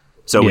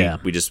 So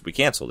we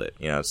canceled it.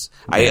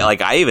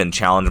 I even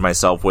challenged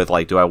myself with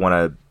like, do I want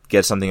to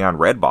get something on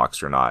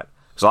Redbox or not?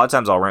 Because a lot of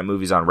times I'll rent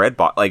movies on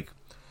Redbox. Like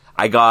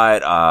I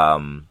got,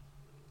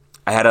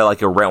 I had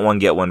a rent one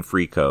get one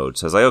free code.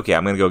 So I was like, okay,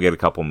 I'm gonna go get a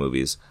couple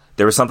movies.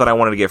 There was something I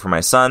wanted to get for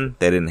my son.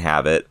 They didn't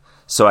have it,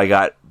 so I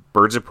got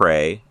Birds of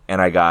Prey and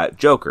I got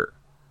Joker.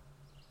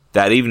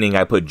 That evening,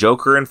 I put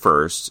Joker in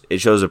first. It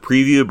shows a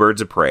preview of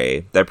Birds of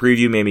Prey. That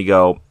preview made me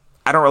go,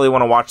 I don't really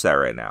want to watch that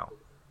right now.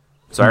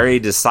 So I already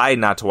decided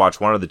not to watch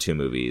one of the two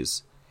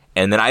movies.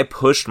 And then I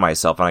pushed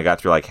myself and I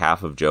got through like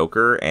half of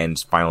Joker and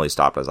finally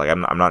stopped. I was like, I'm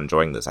not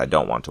enjoying this. I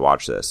don't want to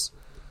watch this.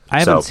 I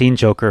haven't seen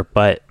Joker,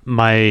 but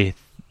my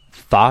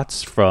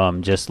thoughts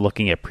from just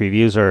looking at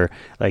previews are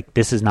like,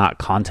 this is not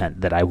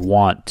content that I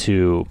want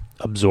to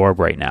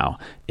absorb right now.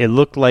 It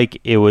looked like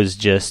it was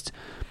just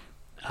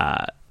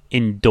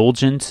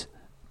indulgent,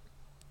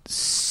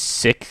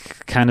 sick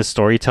kind of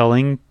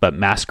storytelling, but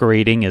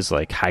masquerading as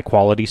like high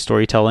quality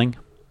storytelling.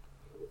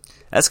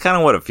 That's kind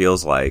of what it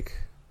feels like.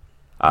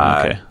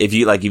 Okay. If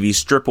you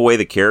strip away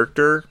the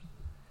character,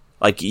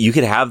 like you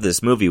could have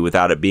this movie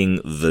without it being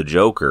the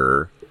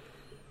Joker,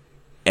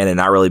 and it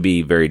not really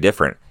be very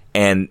different.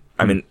 And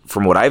I mean,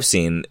 from what I've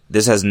seen,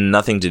 this has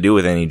nothing to do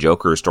with any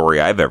Joker story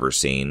I've ever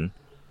seen.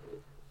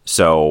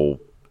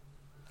 So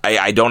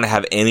I don't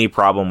have any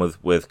problem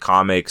with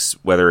comics,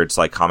 whether it's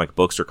like comic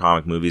books or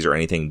comic movies or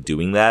anything,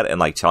 doing that and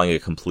like telling a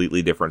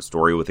completely different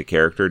story with a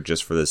character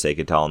just for the sake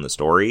of telling the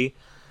story.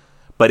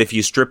 But if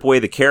you strip away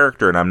the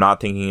character, and I'm not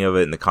thinking of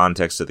it in the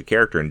context of the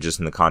character and just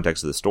in the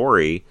context of the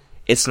story,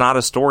 it's not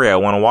a story I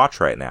want to watch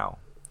right now.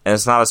 And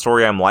it's not a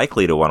story I'm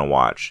likely to want to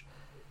watch.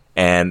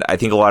 And I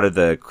think a lot of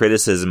the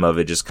criticism of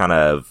it just kind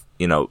of,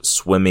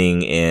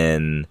 swimming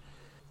in,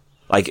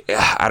 like,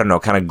 I don't know,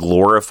 kind of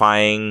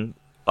glorifying,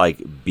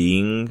 like,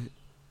 being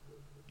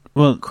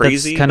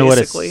crazy, that's kind of what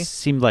it basically.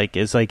 Seemed like.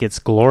 It's like it's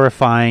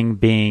glorifying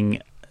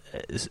being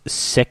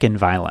sick and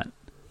violent.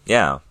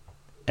 Yeah.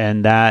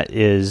 And that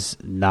is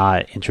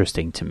not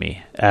interesting to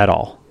me at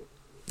all.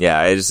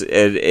 Yeah,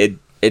 it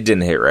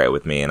didn't hit right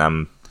with me,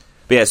 but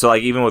yeah, so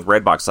like even with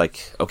Redbox,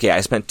 like, okay,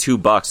 I spent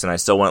 $2 and I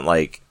still went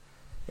like,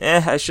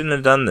 I shouldn't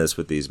have done this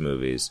with these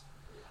movies.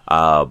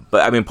 But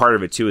I mean, part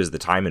of it too is the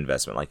time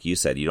investment. Like you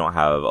said, you don't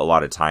have a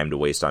lot of time to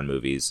waste on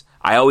movies.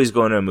 I always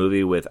go into a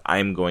movie with,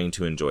 I'm going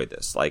to enjoy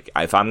this. Like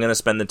if I'm going to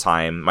spend the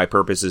time, my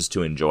purpose is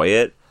to enjoy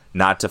it,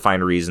 not to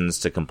find reasons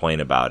to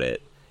complain about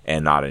it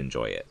and not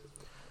enjoy it.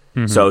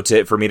 Mm-hmm. So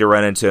for me to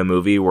run into a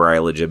movie where I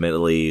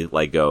legitimately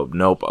like go,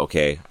 nope,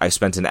 okay, I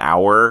spent an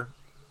hour,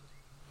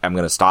 I'm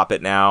going to stop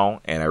it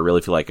now, and I really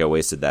feel like I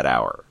wasted that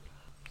hour.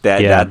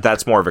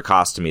 That's more of a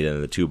cost to me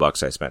than the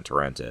 $2 I spent to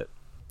rent it.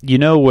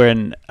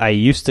 When I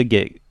used to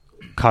get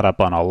caught up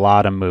on a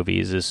lot of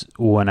movies is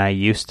when I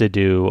used to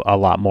do a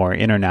lot more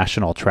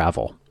international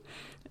travel.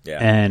 Yeah.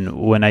 And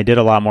when I did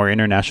a lot more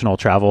international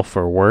travel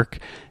for work,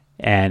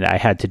 and I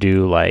had to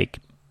do like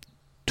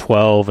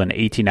 12 and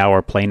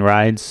 18-hour plane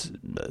rides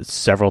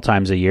several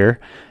times a year,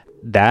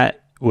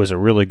 that was a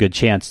really good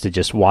chance to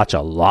just watch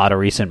a lot of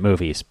recent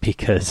movies,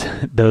 because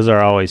those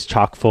are always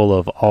chock full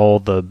of all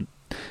the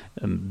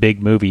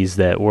big movies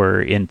that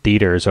were in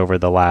theaters over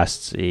the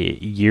last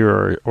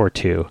year or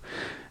two.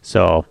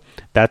 So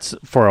that's,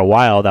 for a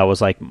while, that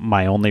was like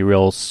my only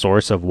real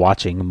source of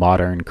watching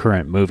modern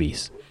current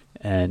movies.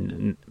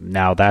 And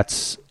now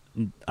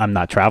I'm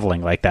not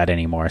traveling like that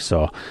anymore,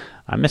 so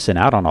I'm missing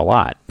out on a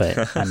lot,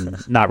 but I'm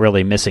not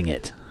really missing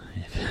it.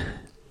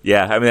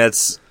 Yeah, I mean,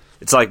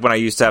 It's like when I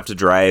used to have to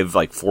drive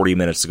like 40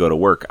 minutes to go to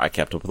work. I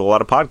kept up with a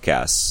lot of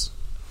podcasts.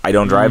 I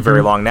don't drive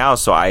very long now,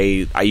 so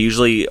I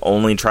usually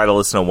only try to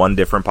listen to one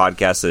different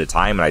podcast at a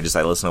time, and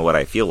I listen to what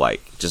I feel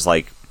like. Just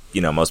like,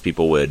 most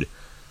people would,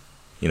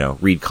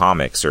 read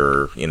comics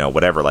or,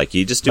 whatever. Like,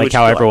 you just do like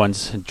how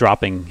everyone's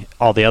dropping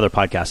all the other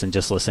podcasts and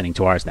just listening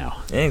to ours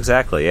now.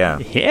 Exactly, yeah.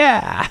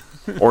 Yeah.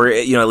 Or,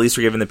 at least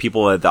we're giving the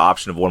people the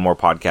option of one more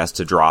podcast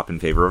to drop in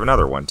favor of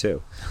another one,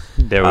 too.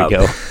 There we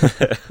go.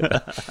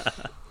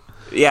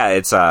 Yeah,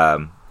 it's,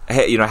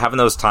 having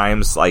those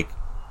times, like,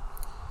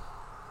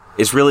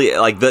 it's really,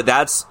 like,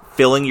 that's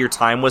filling your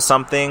time with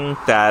something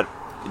that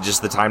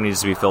just the time needs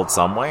to be filled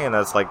some way, and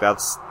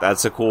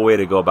that's a cool way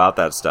to go about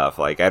that stuff.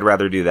 Like, I'd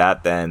rather do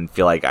that than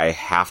feel like I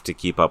have to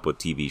keep up with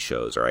TV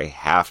shows, or I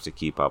have to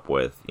keep up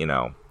with,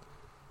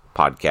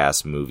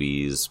 podcasts,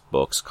 movies,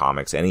 books,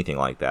 comics, anything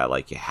like that.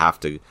 Like, you have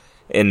to,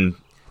 and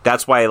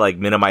that's why, like,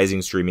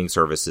 minimizing streaming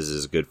services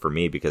is good for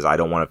me, because I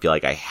don't want to feel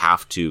like I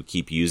have to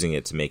keep using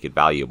it to make it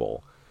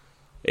valuable.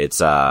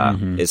 It's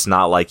it's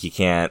not like you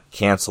can't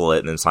cancel it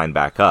and then sign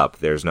back up.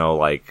 There's no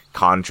like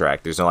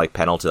contract. There's no like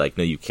penalty. Like,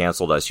 no, you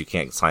canceled us. You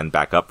can't sign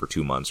back up for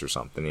 2 months or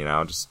something.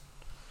 Just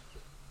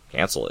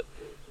cancel it.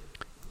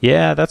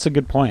 Yeah, that's a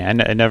good point.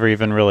 I never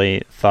even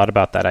really thought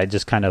about that. I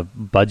just kind of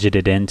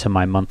budgeted into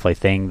my monthly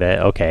thing that,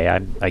 okay,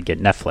 I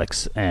get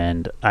Netflix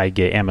and I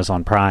get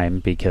Amazon Prime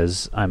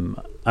because I'm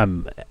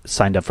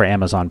signed up for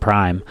Amazon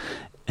Prime,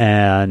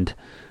 and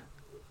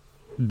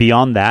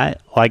beyond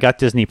that, I got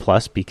Disney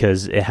Plus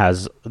because it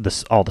has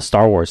all the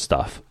Star Wars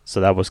stuff.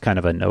 So that was kind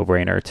of a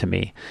no-brainer to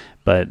me.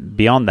 But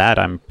beyond that,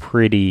 I'm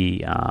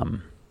pretty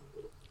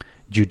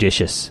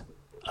judicious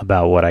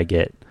about what I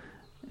get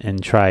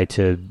and try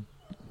to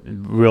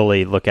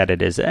really look at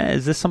it as,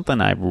 is this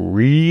something I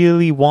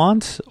really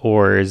want?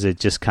 Or is it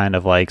just kind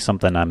of like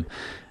something I'm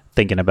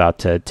thinking about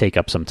to take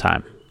up some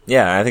time?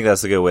 Yeah, I think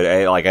that's a good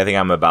way. I think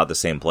I'm about the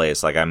same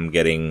place. Like, I'm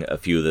getting a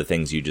few of the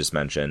things you just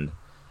mentioned,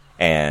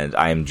 and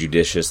I'm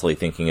judiciously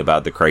thinking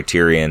about the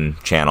Criterion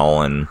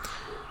channel, and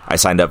I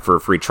signed up for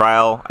a free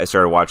trial. I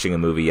started watching a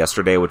movie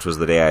yesterday, which was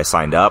the day I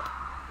signed up.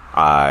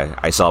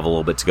 I still have a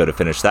little bit to go to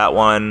finish that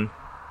one.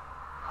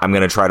 I'm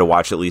going to try to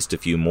watch at least a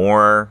few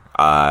more,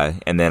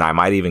 and then I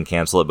might even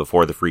cancel it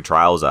before the free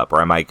trial is up,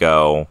 or I might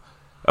go,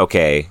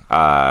 okay,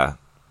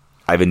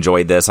 I've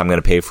enjoyed this, I'm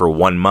going to pay for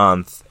 1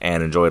 month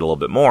and enjoy it a little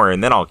bit more,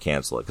 and then I'll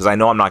cancel it, because I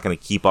know I'm not going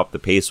to keep up the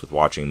pace with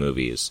watching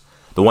movies.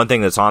 The one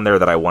thing that's on there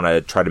that I want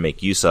to try to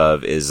make use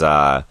of is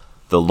the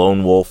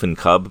Lone Wolf and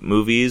Cub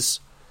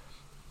movies,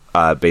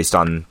 based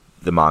on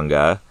the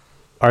manga.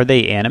 Are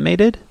they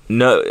animated?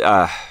 No,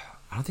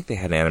 I don't think they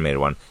had an animated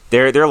one.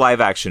 They're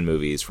live action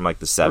movies from like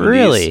the 70s.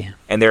 Really?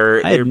 And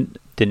I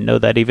didn't know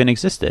that even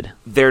existed.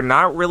 They're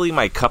not really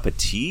my cup of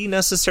tea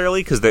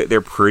necessarily, because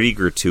they're pretty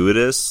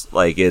gratuitous.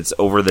 Like, it's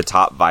over the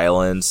top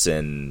violence,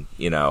 and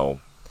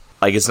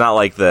like, it's not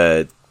like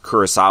the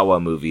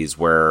Kurosawa movies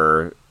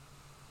where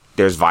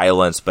there's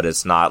violence, but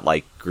it's not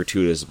like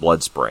gratuitous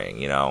blood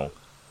spraying,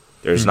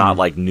 There's not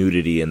like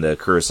nudity in the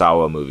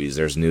Kurosawa movies.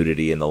 There's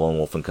nudity in the Lone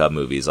Wolf and Cub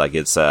movies. Like,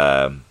 it's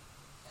I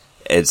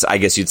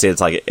guess you'd say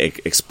it's like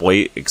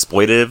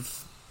exploitative.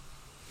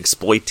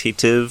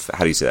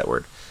 How do you say that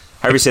word?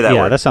 How do you say that word?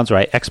 Yeah, that sounds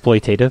right.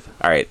 Exploitative.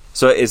 All right.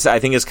 So I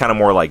think it's kind of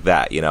more like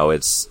that.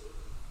 It's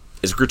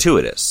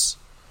gratuitous.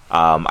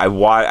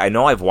 I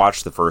know I've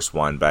watched the first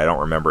one, but I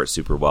don't remember it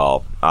super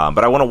well.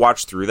 But I want to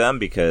watch through them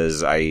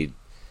because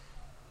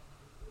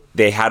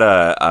they had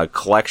a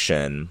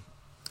collection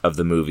of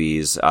the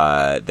movies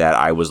that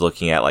I was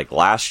looking at like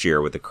last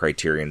year with the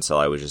Criterion sale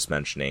I was just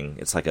mentioning.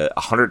 It's like a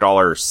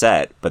 $100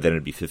 set, but then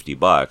it'd be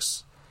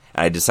 $50.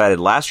 And I decided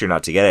last year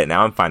not to get it.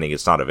 Now I'm finding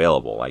it's not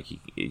available. Like,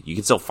 you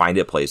can still find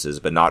it places,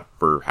 but not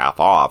for half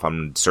off.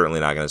 I'm certainly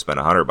not going to spend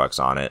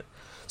 $100 on it.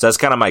 So that's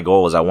kind of my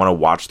goal, is I want to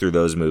watch through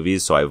those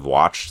movies. So I've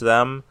watched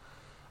them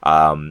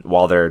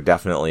while they're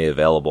definitely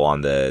available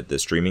on the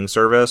streaming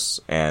service,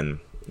 and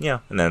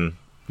and then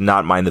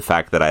not mind the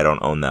fact that I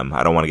don't own them.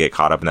 I don't want to get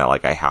caught up in that,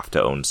 like, I have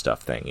to own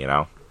stuff thing,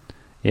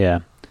 Yeah.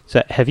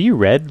 So have you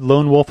read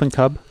Lone Wolf and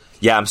Cub?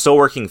 Yeah, I'm still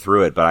working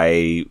through it, but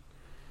I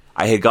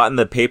had gotten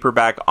the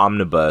paperback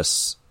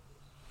omnibus,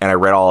 and I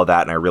read all of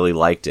that, and I really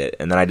liked it.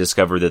 And then I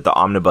discovered that the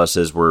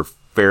omnibuses were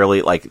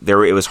fairly, like,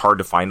 it was hard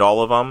to find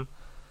all of them.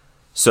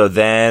 So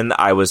then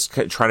I was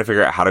trying to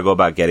figure out how to go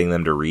about getting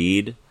them to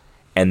read.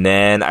 And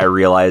then I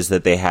realized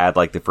that they had,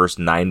 like, the first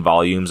 9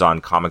 volumes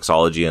on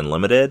Comixology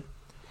Unlimited.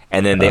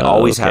 And then they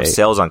always have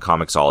sales on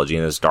Comixology,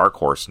 and it's Dark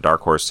Horse. And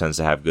Dark Horse tends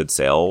to have good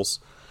sales.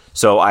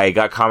 So I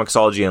got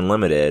Comixology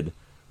Unlimited,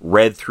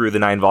 read through the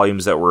 9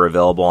 volumes that were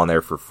available on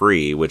there for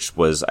free, which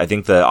was, I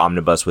think the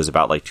omnibus was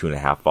about like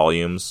 2.5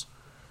 volumes.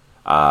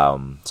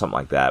 Something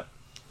like that.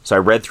 So I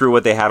read through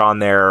what they had on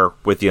there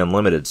with the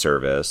Unlimited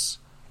service.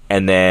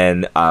 And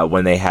then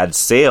when they had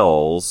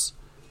sales,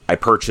 I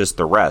purchased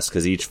the rest,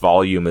 because each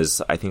volume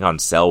is, I think on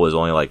sale was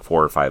only like $4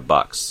 or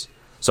 $5.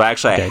 So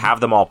actually, I have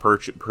them all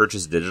purchased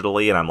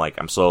digitally, and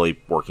I'm slowly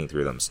working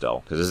through them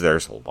still, because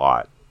there's a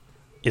lot.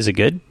 Is it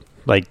good?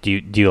 Like, do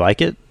you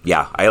like it?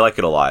 Yeah, I like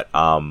it a lot.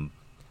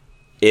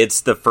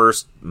 It's the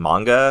first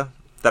manga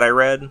that I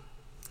read,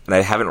 and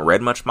I haven't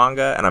read much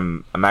manga,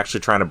 and I'm actually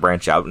trying to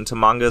branch out into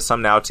manga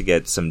some now to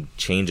get some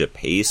change of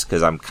pace,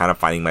 because I'm kind of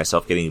finding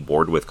myself getting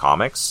bored with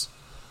comics.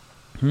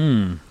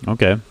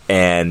 Okay.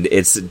 And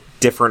it's a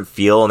different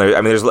feel,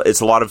 and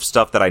it's a lot of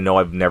stuff that I know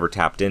I've never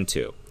tapped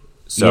into.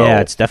 So yeah,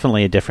 it's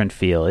definitely a different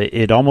feel.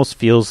 It almost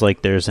feels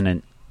like there's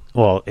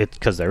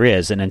because there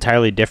is an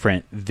entirely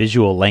different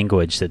visual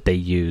language that they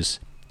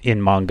use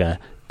in manga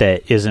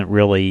that isn't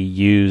really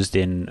used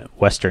in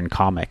Western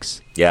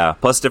comics. Yeah,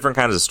 plus different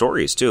kinds of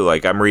stories too.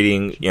 Like I'm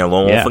reading,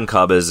 Lone Wolf and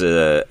Cub is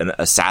an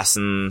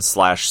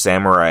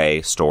assassin/samurai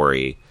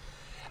story.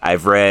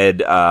 I've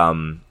read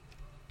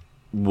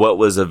what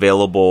was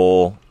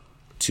available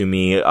to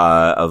me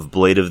of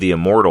Blade of the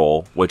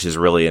Immortal, which is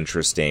really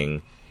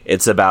interesting.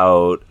 It's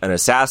about an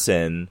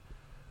assassin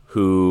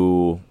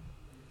who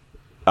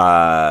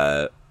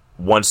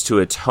wants to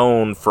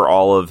atone for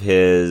all of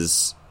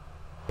his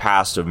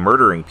past of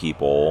murdering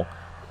people.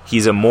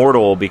 He's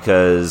immortal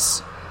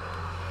because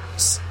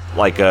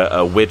like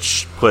a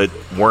witch put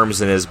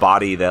worms in his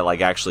body that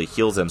like actually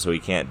heals him so he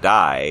can't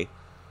die.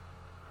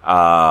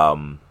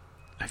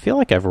 I feel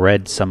like I've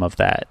read some of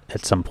that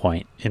at some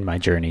point in my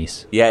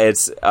journeys. Yeah,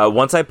 it's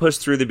once I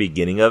pushed through the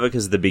beginning of it,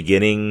 because the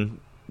beginning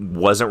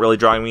wasn't really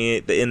drawing me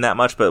in that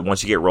much, but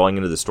once you get rolling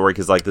into the story,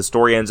 because like the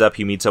story ends up,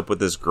 he meets up with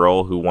this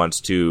girl who wants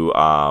to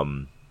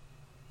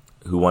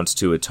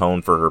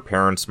atone for her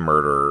parents'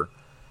 murder.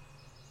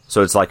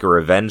 So it's like a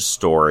revenge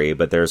story,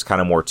 but there's kind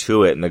of more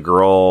to it. And the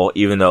girl,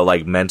 even though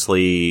like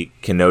mentally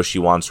can know she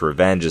wants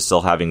revenge, is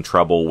still having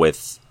trouble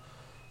with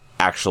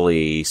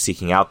actually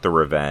seeking out the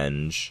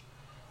revenge.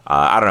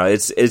 I don't know.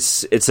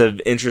 It's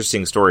an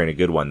interesting story and a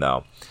good one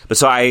though. But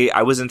so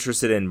I was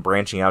interested in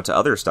branching out to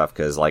other stuff,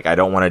 because like I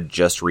don't want to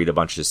just read a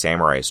bunch of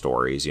samurai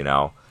stories, kind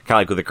of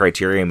like with the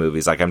Criterion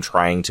movies. Like I'm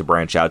trying to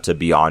branch out to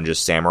beyond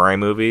just samurai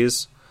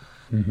movies.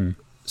 Mm-hmm.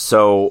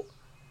 So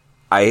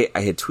I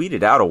had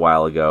tweeted out a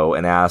while ago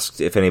and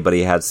asked if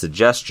anybody had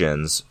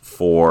suggestions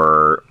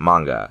for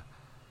manga.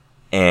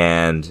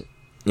 And,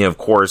 of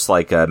course,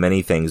 like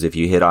many things, if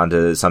you hit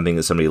onto something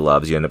that somebody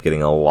loves, you end up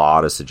getting a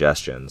lot of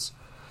suggestions.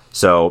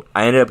 So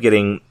I ended up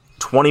getting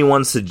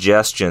 21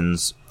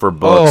 suggestions for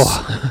books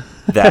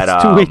that...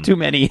 That's way too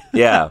many.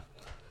 Yeah.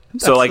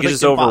 So like it's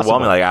just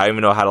overwhelming. Like I don't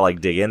even know how to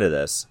like dig into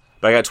this.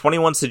 But I got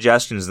 21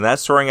 suggestions, and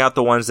that's throwing out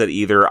the ones that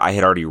either I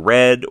had already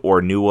read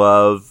or knew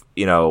of,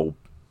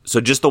 So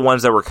just the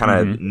ones that were kind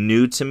of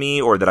new to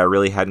me or that I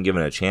really hadn't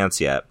given a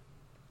chance yet.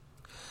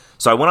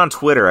 So I went on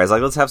Twitter. I was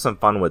like, let's have some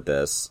fun with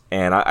this.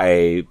 And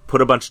I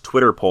put a bunch of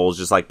Twitter polls,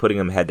 just like putting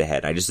them head to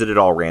head. I just did it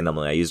all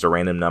randomly. I used a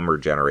random number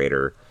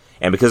generator.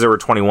 And because there were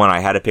 21, I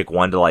had to pick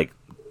one to like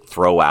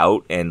throw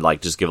out and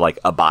like just give like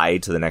a bye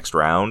to the next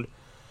round.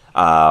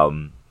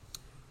 And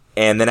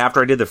then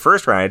after I did the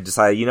first round, I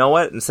decided, you know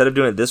what? Instead of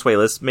doing it this way,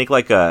 let's make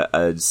like a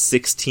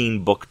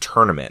 16-book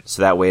tournament.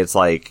 So that way it's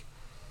like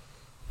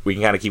we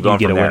can kind of keep going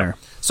from there. Winner.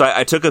 So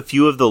I took a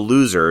few of the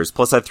losers,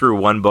 plus I threw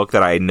one book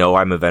that I know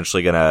I'm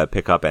eventually going to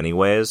pick up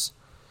anyways,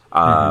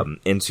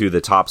 into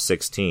the top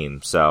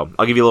 16. So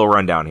I'll give you a little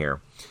rundown here.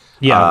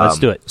 Yeah, let's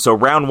do it. So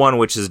round one,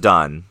 which is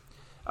done,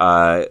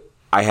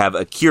 I have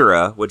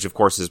Akira, which of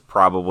course is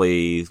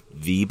probably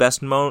the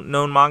best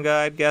known manga,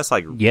 I'd guess.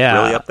 Like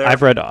really up there.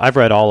 I've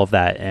read all of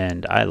that,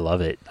 and I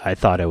love it. I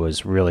thought it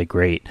was really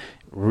great,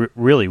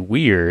 really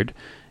weird,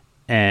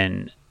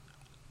 and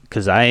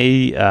because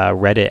I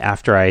read it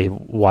after I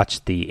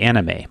watched the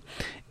anime,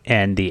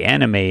 and the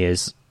anime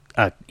is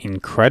an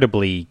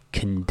incredibly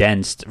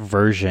condensed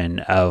version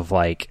of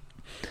like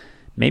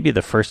maybe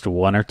the first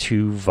one or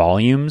two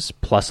volumes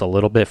plus a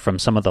little bit from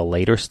some of the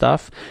later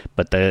stuff,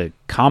 but the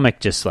comic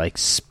just like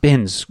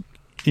spins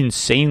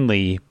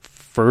insanely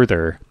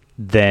further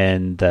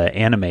than the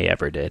anime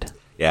ever did.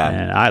 Yeah.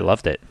 And I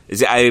loved it.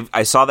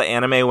 I saw the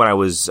anime when I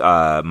was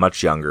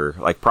much younger,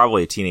 like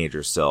probably a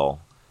teenager still,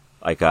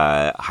 like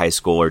high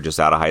school or just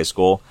out of high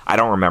school. I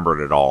don't remember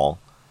it at all.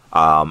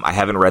 I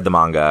haven't read the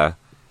manga.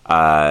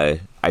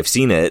 I've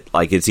seen it.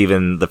 Like it's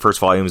even the first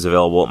volume is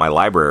available at my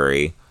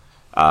library.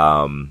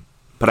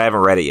 But I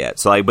haven't read it yet.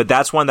 So like, but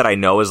that's one that I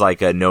know is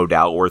like a no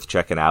doubt worth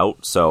checking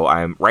out. So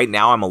I'm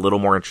a little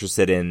more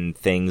interested in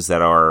things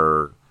that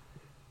are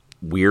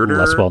weirder,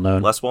 less well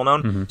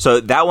known. Mm-hmm.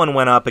 So that one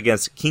went up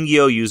against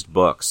Kingyo Used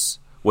Books,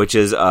 which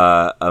is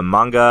a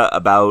manga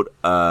about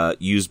a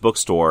used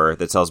bookstore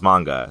that sells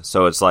manga.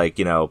 So it's like,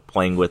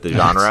 playing with the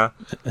genre.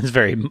 It's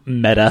very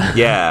meta.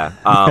 Yeah.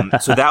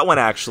 So that one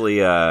actually,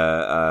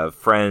 a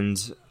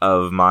friend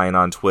of mine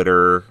on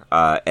Twitter,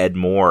 Ed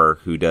Moore,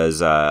 who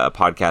does a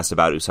podcast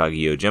about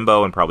Usagi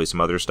Yojimbo and probably some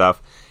other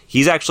stuff,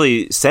 he's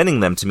actually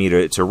sending them to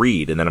me to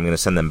read, and then I'm going to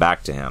send them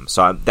back to him.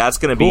 So that's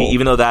going to be,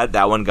 even though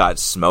that one got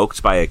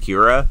smoked by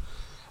Akira,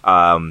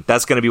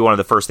 that's going to be one of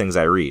the first things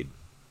I read.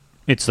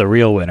 It's the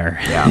real winner,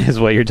 is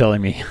what you're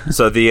telling me.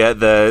 So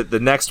the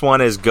next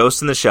one is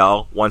Ghost in the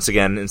Shell. Once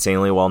again,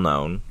 insanely well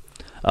known.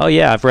 Oh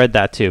yeah, I've read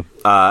that too.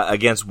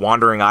 Against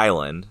Wandering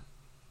Island.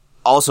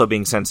 also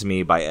being sent to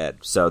me by Ed.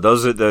 So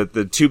those are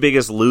the two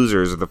biggest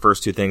losers are the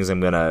first two things I'm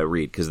going to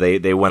read because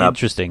they went up.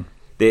 Interesting.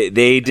 They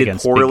did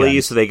Against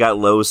poorly, so they got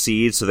low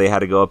seeds, so they had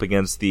to go up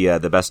against the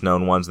best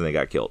known ones, and they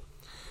got killed.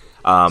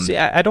 See,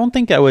 I don't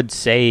think I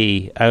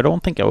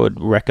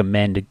would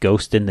recommend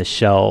Ghost in the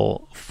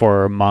Shell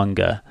for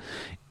manga.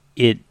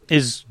 It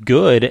is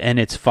good and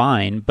it's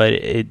fine, but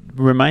it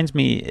reminds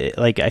me,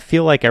 like, I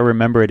feel like I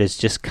remember it as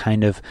just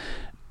kind of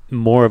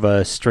more of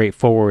a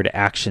straightforward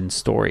action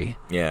story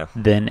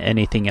than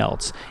anything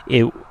else.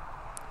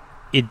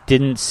 It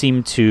didn't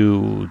seem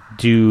to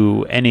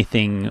do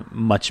anything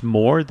much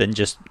more than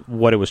just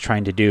what it was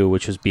trying to do,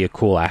 which was be a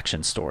cool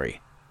action story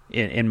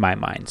in my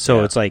mind.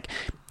 So it's like,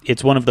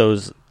 it's one of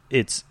those,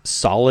 it's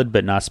solid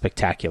but not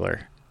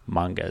spectacular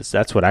mangas.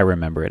 That's what I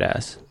remember it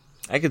as.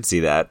 I could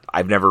see that.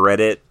 I've never read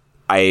it.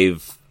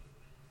 I've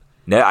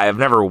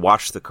never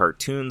watched the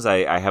cartoons.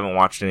 I haven't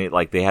watched any,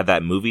 like, they had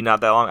that movie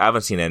not that long. I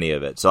haven't seen any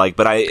of it. So, like,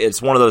 but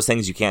it's one of those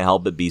things you can't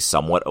help but be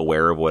somewhat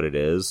aware of what it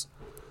is.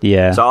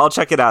 Yeah. So I'll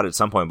check it out at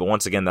some point. But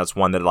once again, that's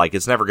one that, like,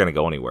 it's never going to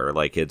go anywhere.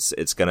 Like,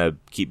 it's going to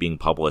keep being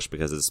published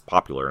because it's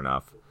popular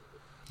enough.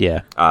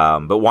 Yeah.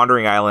 But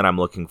Wandering Island, I'm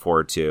looking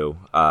forward to.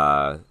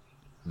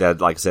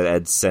 That, like I said,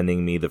 Ed's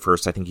sending me the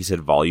first, I think he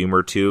said volume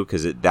or two,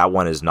 because that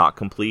one is not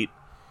complete.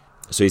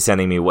 So he's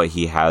sending me what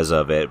he has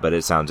of it, but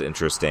it sounds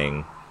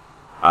interesting.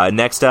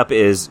 Next up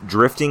is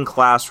Drifting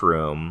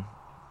Classroom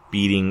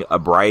beating A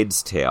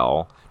Bride's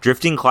Tale.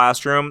 Drifting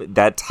Classroom,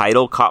 that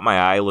title caught my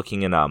eye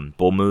looking in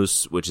Bull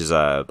Moose, which is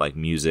a like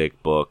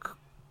music, book,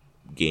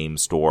 game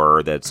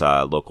store that's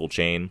a local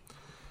chain.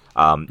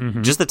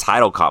 Just the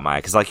title caught my eye,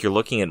 because like you're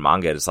looking at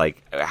manga, it's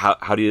like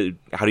how do you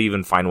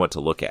even find what to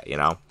look at, you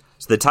know?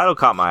 So the title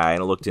caught my eye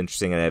and it looked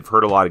interesting, and I've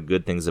heard a lot of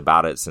good things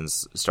about it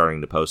since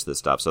starting to post this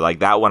stuff. So like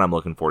that one I'm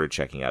looking forward to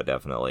checking out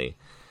definitely.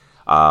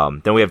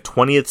 Then we have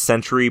 20th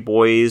Century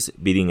Boys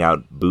beating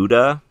out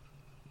Buddha.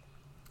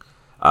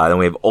 Then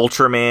we have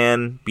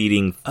Ultraman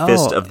beating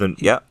Fist of the...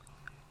 Yeah.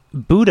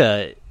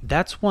 Buddha,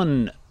 that's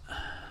one...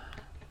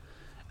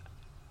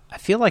 I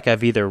feel like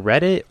I've either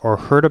read it or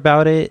heard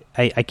about it.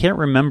 I can't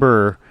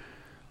remember...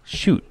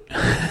 Shoot.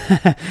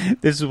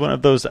 This is one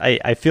of those...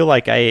 I feel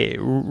like I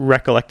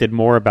recollected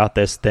more about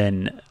this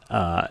than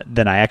I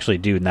actually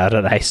do now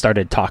that I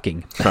started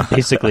talking.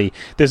 Basically,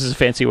 this is a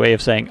fancy way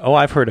of saying, oh,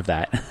 I've heard of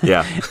that.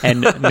 Yeah.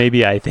 And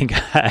maybe I think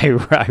I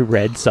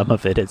read some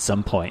of it at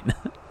some point.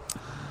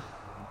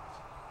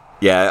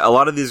 Yeah, a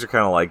lot of these are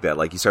kind of like that.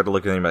 Like, you start to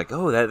look at them and you're like,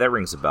 oh, that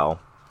rings a bell.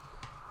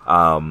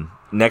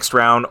 Next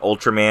round,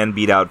 Ultraman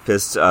beat out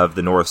Fist of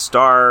the North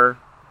Star.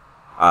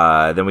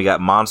 Then we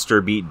got Monster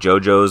beat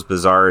JoJo's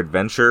Bizarre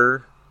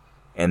Adventure.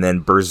 And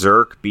then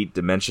Berserk beat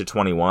Dementia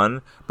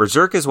 21.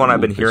 Berserk is one I've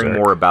been hearing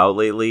more about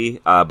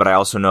lately, but I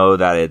also know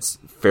that it's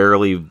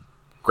fairly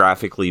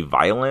graphically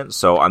violent,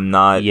 so I'm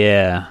not...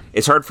 Yeah.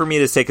 It's hard for me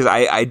to say, because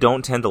I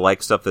don't tend to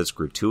like stuff that's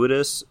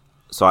gratuitous,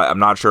 so I'm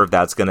not sure if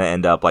that's going to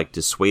end up, like,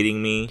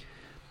 dissuading me.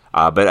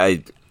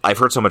 But I've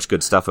heard so much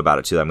good stuff about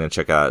it, too, that I'm going to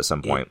check it out at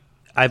some point.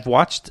 I've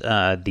watched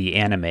the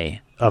anime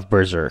of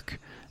Berserk,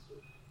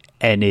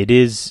 and it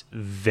is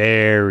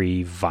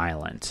very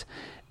violent.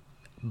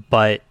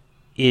 But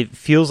it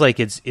feels like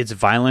it's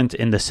violent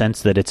in the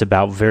sense that it's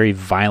about very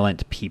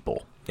violent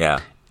people. Yeah.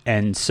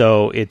 And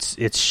so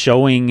it's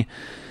showing...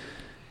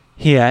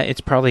 Yeah, it's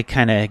probably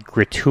kind of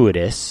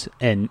gratuitous,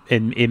 and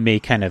it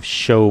may kind of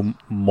show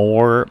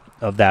more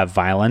of that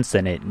violence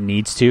than it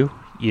needs to.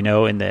 You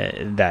know, in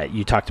that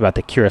you talked about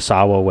the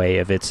Kurosawa way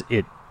of it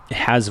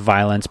has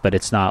violence, but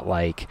it's not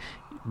like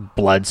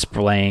blood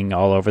spraying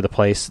all over the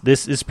place.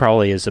 This is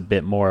probably is a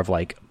bit more of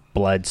like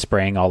blood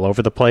spraying all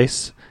over the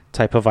place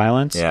type of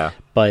violence. Yeah,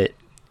 but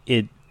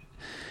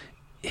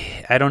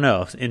I don't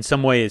know. In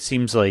some way, it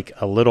seems like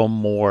a little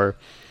more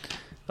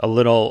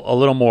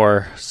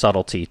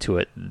subtlety to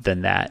it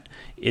than that.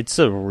 It's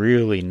a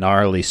really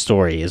gnarly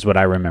story, is what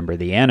I remember.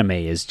 The anime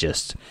is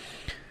just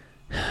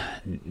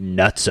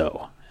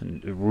nutso,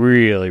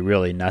 really,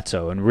 really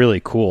nutso, and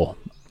really cool.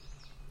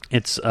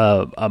 It's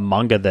a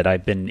manga that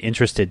I've been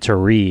interested to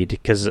read,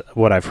 because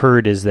what I've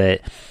heard is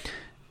that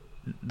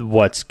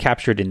what's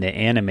captured in the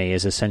anime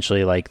is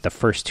essentially like the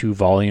first 2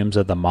 volumes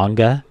of the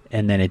manga,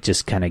 and then it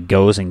just kind of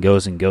goes and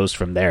goes and goes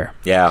from there.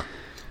 Yeah.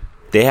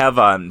 They have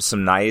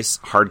some nice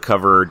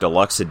hardcover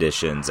deluxe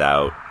editions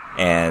out.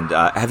 And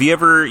have you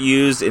ever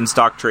used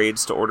in-stock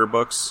trades to order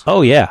books?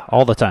 Oh, yeah,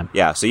 all the time.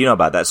 Yeah, so you know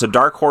about that. So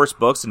Dark Horse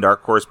Books, and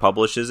Dark Horse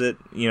publishes it,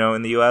 you know,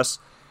 in the U.S.,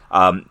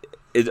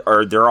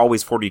 they're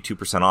always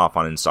 42% off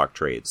on in-stock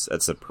trades.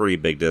 That's a pretty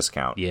big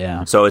discount.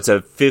 Yeah. So it's a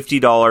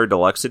 $50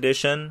 deluxe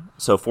edition.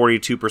 So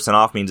 42%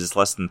 off means it's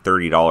less than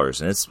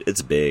 $30, and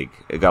it's big.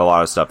 It got a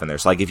lot of stuff in there.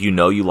 So like, if you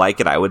know you like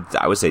it, I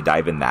would say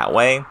dive in that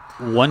way.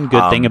 One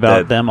good thing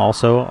about them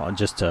also,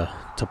 just to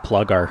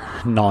plug our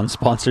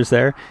non-sponsors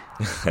there,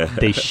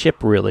 they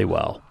ship really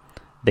well.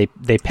 They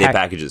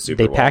package it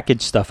super well. They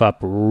package stuff up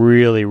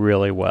really,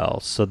 really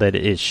well so that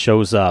it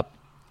shows up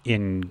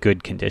in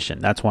good condition.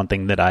 That's one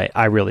thing that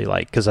I really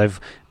like, because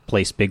I've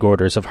placed big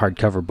orders of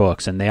hardcover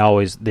books, and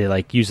they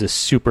like use this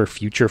super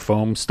future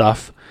foam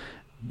stuff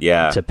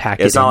Yeah. to pack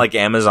it's it not in. like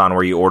Amazon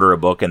where you order a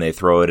book and they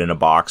throw it in a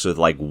box with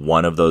like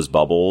one of those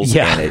bubbles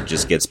Yeah. and it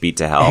just gets beat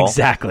to hell.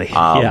 Exactly.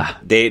 Yeah.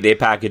 They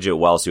package it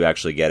well so you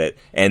actually get it.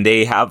 And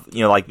they have,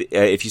 like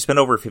if you spend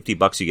over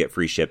 $50 you get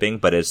free shipping,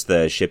 but it's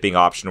the shipping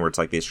option where it's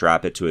like they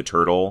strap it to a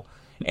turtle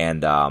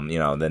and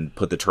then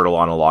put the turtle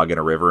on a log in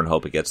a river and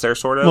hope it gets there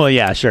sort of. Well,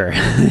 yeah, sure.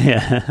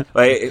 Yeah.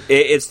 Like,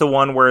 it's the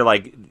one where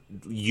like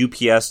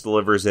UPS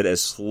delivers it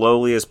as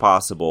slowly as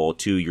possible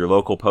to your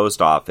local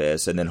post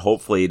office, and then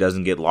hopefully it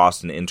doesn't get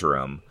lost in the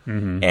interim.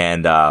 Mm-hmm.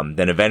 And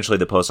then eventually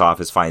the post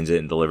office finds it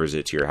and delivers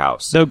it to your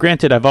house. Though,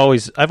 granted, I've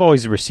always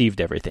received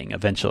everything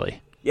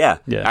eventually. Yeah.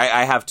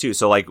 I have too.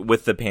 So like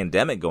with the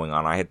pandemic going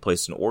on, I had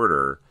placed an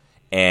order,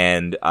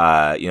 and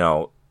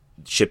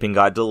shipping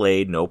got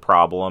delayed. No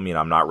problem.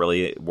 I'm not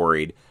really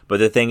worried. But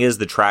the thing is,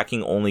 the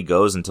tracking only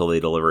goes until they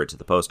deliver it to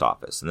the post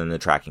office. And then the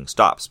tracking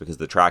stops because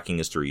the tracking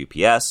is through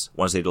UPS.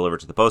 Once they deliver it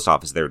to the post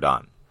office, they're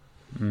done.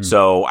 Mm.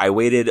 So I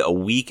waited a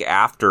week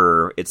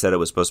after it said it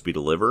was supposed to be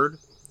delivered.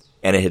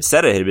 And it had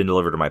said it had been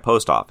delivered to my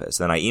post office.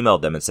 Then I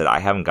emailed them and said, I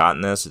haven't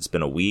gotten this. It's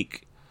been a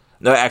week.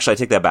 No, actually, I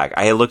take that back.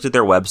 I had looked at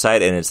their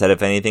website and it said,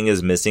 if anything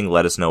is missing,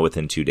 let us know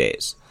within 2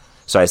 days.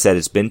 So I said,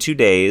 it's been 2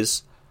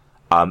 days.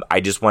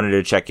 I just wanted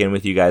to check in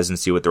with you guys and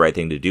see what the right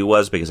thing to do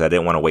was because I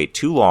didn't want to wait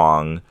too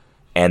long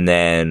and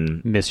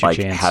then miss your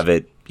chance. Have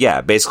it.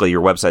 Yeah, basically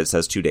your website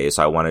says 2 days,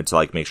 so I wanted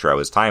to make sure I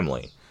was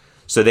timely.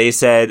 So they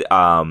said,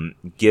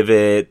 give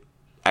it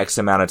X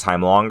amount of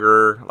time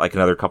longer, like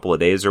another couple of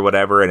days or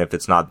whatever. And if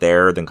it's not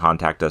there, then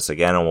contact us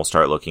again and we'll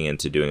start looking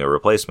into doing a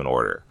replacement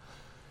order.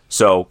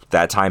 So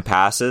that time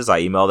passes.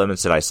 I emailed them and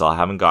said, I still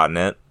haven't gotten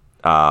it.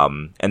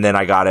 And then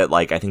I got it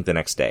I think the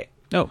next day.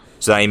 Oh.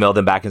 So I emailed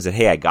them back and said,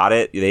 hey, I got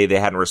it. They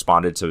hadn't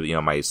responded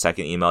to, my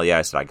second email yet.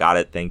 I said, I got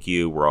it. Thank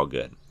you. We're all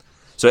good.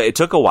 So it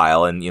took a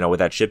while. And, with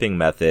that shipping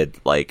method,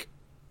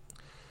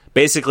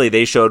 basically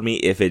they showed me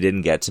if it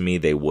didn't get to me,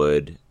 they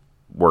would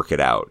work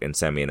it out and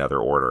send me another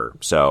order.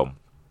 So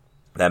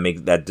that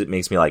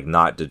makes me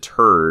not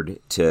deterred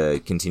to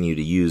continue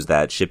to use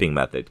that shipping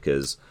method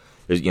because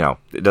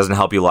it doesn't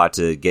help you a lot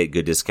to get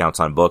good discounts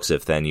on books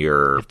if they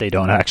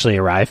don't actually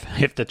arrive,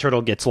 if the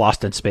turtle gets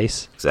lost in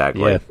space.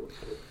 Exactly. Yeah.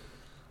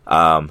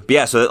 But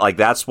yeah, so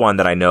that's one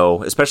that I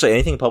know, especially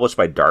anything published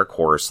by Dark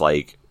Horse.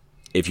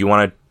 If you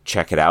want to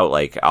check it out,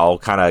 I'll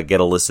kind of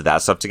get a list of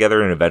that stuff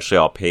together, and eventually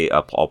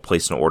I'll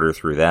place an order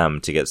through them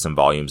to get some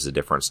volumes of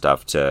different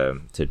stuff to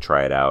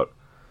try it out.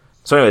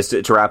 So, anyways,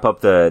 to wrap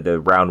up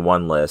the round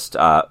one list,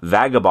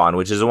 Vagabond,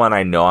 which is the one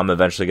I know I'm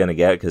eventually going to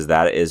get because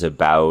that is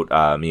about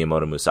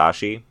Miyamoto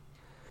Musashi.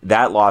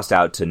 That lost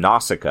out to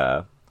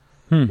Nausicaa.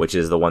 Which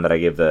is the one that I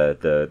gave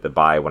the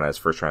buy when I was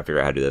first trying to figure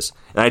out how to do this.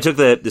 And I took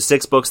the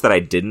 6 books that I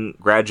didn't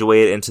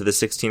graduate into the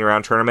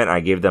 16-round tournament, and I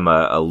gave them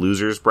a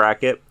loser's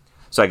bracket.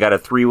 So I got a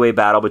 3-way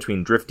battle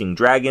between Drifting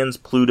Dragons,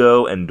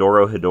 Pluto, and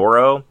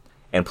Dorohedoro,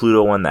 and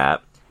Pluto won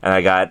that. And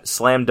I got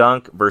Slam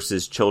Dunk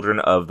versus Children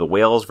of the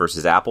Whales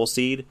versus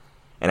Appleseed,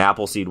 and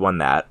Appleseed won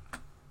that.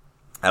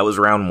 That was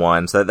round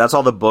 1. So that's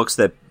all the books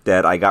that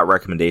I got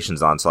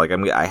recommendations on. So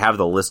I have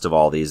the list of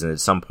all these, and at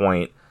some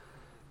point,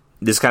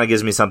 this kind of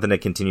gives me something to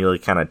continually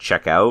kind of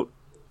check out.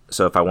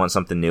 So if I want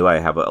something new, I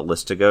have a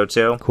list to go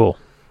to. Cool.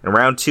 And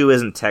round 2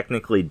 isn't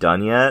technically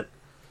done yet.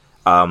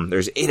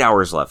 There's 8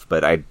 hours left,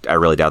 but I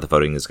really doubt the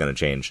voting is going to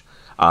change.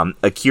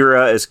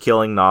 Akira is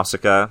killing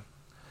Nausicaa.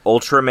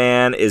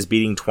 Ultraman is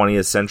beating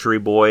 20th Century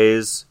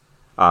Boys.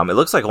 It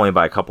looks like only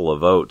by a couple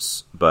of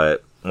votes,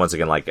 but once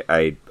again,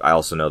 I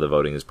also know the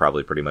voting is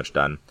probably pretty much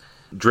done.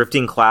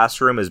 Drifting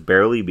Classroom is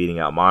barely beating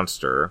out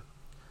Monster.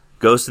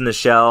 Ghost in the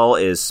Shell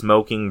is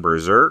smoking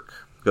Berserk.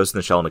 Ghost in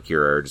the Shell and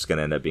Akira are just going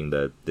to end up being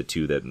the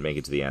 2 that make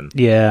it to the end.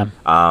 Yeah,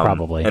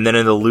 probably. And then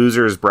in the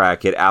losers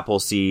bracket,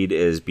 Appleseed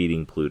is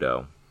beating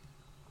Pluto.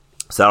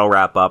 So that'll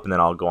wrap up, and then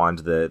I'll go on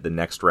to the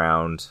next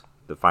round,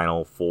 the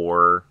final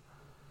 4,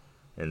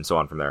 and so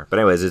on from there. But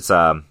anyways, it's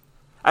I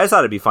just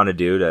thought it'd be fun to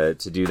do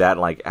that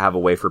and have a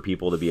way for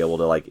people to be able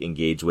to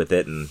engage with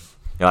it, and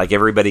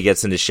everybody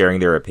gets into sharing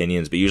their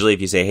opinions. But usually,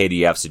 if you say, "Hey, do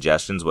you have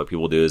suggestions?" what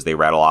people do is they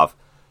rattle off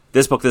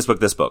this book, this book,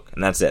 this book,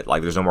 and that's it.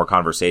 There's no more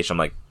conversation. I'm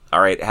like,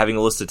 all right, having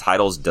a list of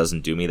titles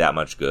doesn't do me that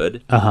much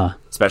good.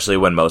 Especially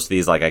when most of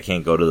these, I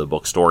can't go to the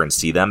bookstore and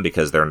see them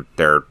because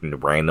they're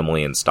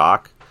randomly in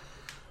stock.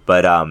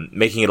 But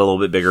making it a little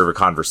bit bigger of a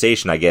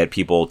conversation, I get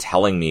people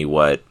telling me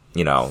what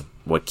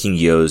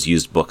Kingyo's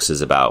Used Books is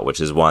about, which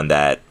is one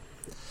that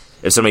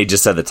if somebody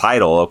just said the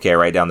title, okay, I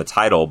write down the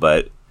title,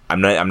 but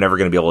I'm never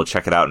going to be able to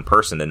check it out in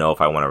person to know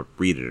if I want to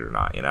read it or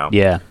not,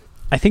 Yeah.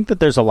 I think that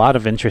there's a lot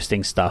of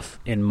interesting stuff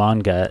in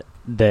manga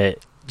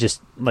that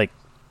just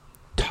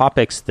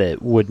topics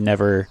that would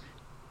never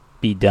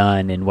be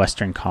done in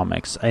Western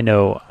comics. I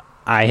know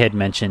I had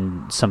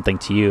mentioned something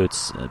to you.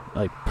 It's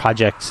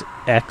Project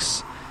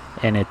X,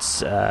 and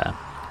it's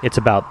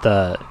about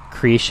the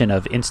creation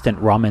of instant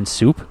ramen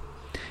soup,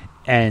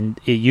 and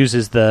it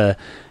uses the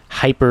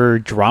hyper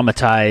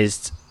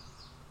dramatized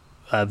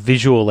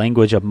visual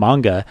language of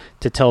manga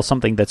to tell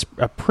something that's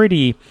a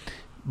pretty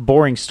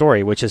boring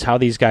story, which is how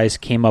these guys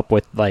came up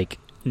with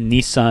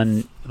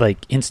Nissan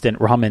like instant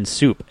ramen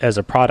soup as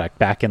a product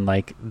back in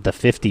like the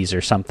 50s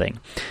or something.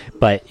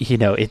 But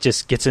it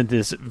just gets into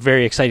this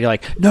very exciting,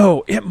 like,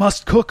 no, it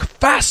must cook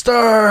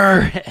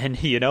faster,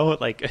 and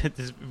like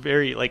this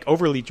very like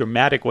overly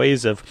dramatic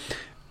ways of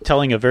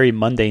telling a very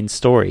mundane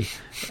story.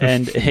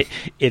 And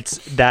it's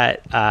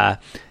that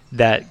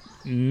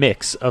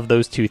mix of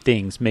those two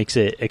things makes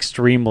it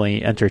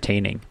extremely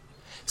entertaining.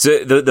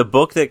 So the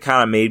book that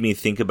kind of made me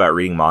think about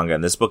reading manga,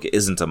 and this book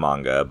isn't a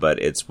manga, but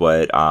it's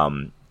what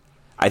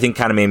I think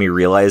kind of made me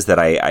realize that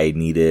I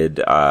needed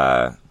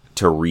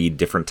to read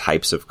different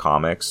types of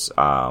comics.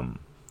 Like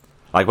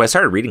when I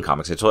started reading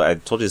comics, I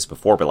told you this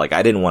before, but like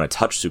I didn't want to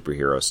touch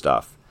superhero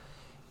stuff.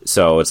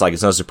 So it's like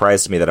it's no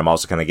surprise to me that I'm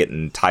also kind of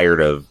getting tired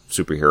of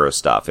superhero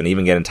stuff, and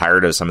even getting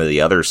tired of some of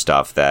the other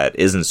stuff that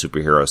isn't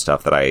superhero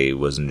stuff that I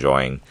was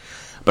enjoying.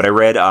 But I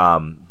read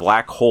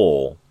Black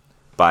Hole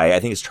by, I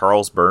think it's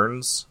Charles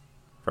Burns,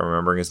 if I'm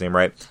remembering his name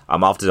right. I'll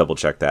have to double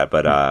check that,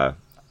 but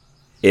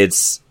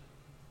it's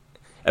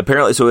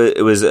apparently, so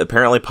it was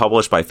apparently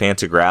published by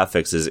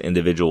Fantagraphics as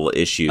individual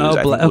issues.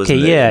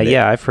 Okay,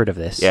 yeah, I've heard of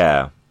this.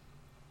 Yeah.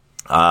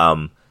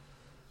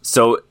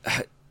 So,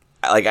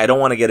 like, I don't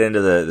want to get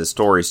into the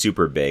story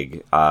super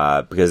big,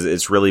 because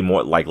it's really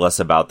more, like, less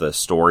about the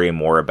story and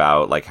more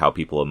about, like, how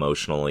people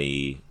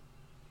emotionally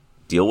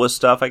deal with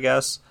stuff, I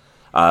guess.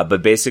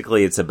 But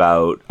basically it's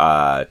about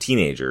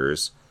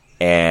teenagers,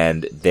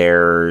 and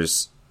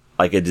there's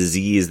like a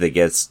disease that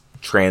gets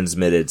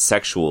transmitted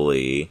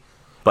sexually,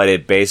 but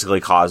it basically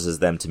causes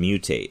them to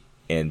mutate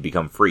and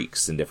become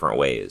freaks in different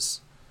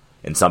ways.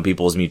 And some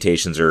people's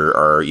mutations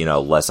are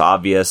less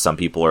obvious. Some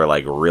people are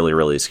like really,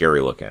 really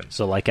scary looking.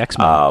 So like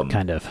X-Men,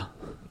 kind of.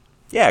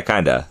 Yeah,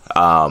 kind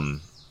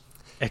of.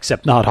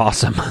 Except not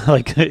awesome.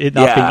 Like it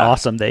not being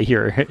awesome, they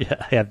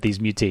have these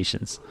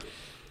mutations.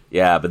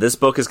 Yeah, but this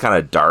book is kind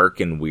of dark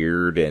and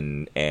weird,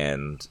 and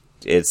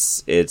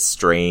it's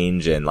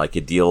strange, and like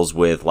it deals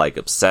with like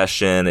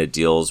obsession, it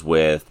deals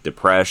with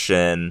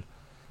depression,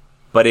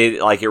 but it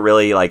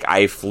really, like,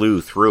 I flew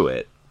through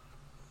it,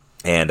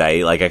 and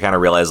I kind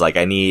of realized like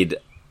I need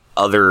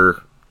other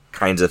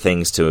kinds of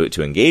things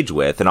to engage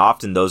with, and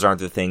often those aren't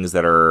the things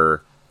that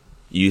are,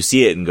 you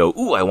see it and go,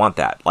 ooh, I want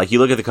that. Like you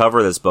look at the cover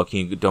of this book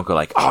and you don't go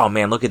like, oh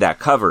man, look at that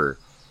cover.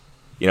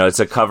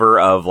 It's a cover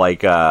of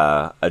like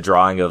a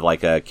drawing of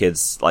like a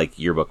kid's like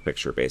yearbook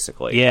picture,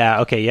 basically. Yeah.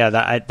 Okay.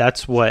 Yeah.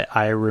 That's what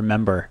I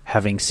remember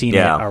having seen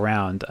it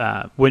around.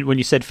 When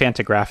you said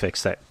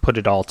Fantagraphics, that put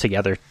it all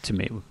together to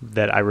me.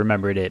 That I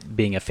remembered it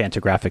being a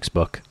Fantagraphics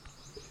book.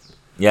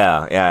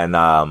 Yeah.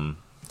 And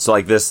so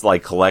like this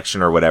like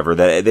collection or whatever,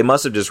 that they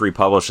must have just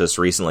republished this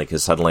recently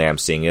because suddenly I'm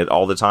seeing it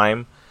all the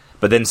time.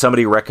 But then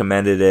somebody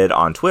recommended it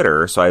on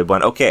Twitter, so I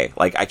went, okay,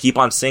 like I keep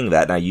on seeing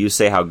that. Now you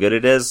say how good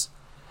it is,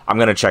 I'm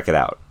going to check it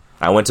out.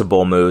 I went to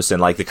Bull Moose,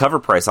 and like the cover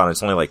price on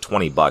it's only like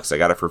 $20. I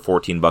got it for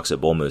 $14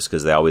 at Bull Moose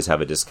because they always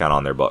have a discount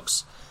on their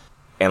books.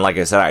 And like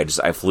I said,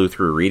 I flew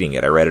through reading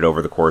it. I read it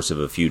over the course of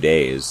a few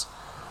days,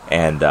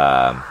 and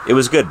it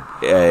was good.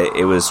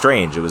 It was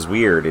strange. It was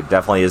weird. It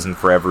definitely isn't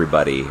for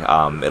everybody.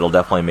 It'll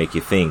definitely make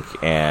you think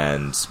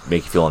and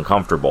make you feel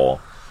uncomfortable.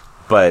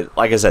 But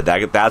like I said,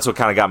 that's what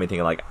kind of got me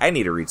thinking, like, I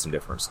need to read some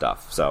different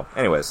stuff. So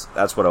anyways,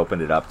 that's what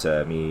opened it up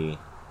to me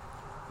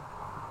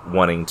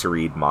wanting to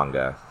read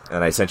manga.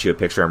 And I sent you a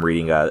picture. I'm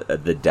reading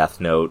the Death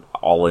Note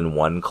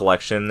all-in-one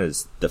collection.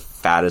 Is the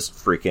fattest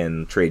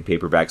freaking trade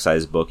paperback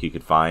size book you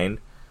could find.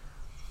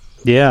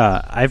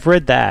 Yeah, I've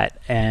read that,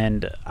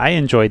 and I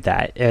enjoyed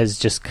that as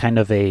just kind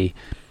of a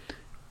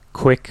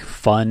quick,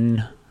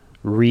 fun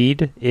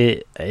read.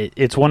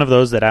 It's one of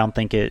those that I don't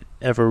think it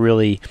ever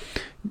really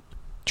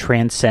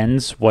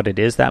transcends what it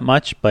is that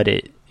much, but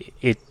it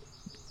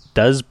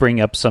does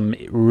bring up some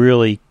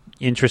really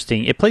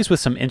interesting. It plays with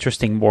some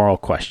interesting moral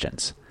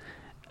questions,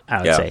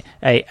 I would say.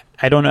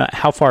 I don't know,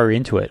 how far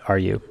into it are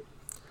you?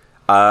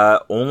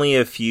 Only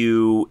a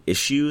few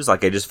issues.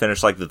 Like I just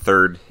finished like the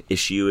third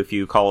issue, if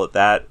you call it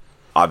that.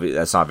 Obviously,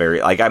 that's not very,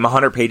 like, I'm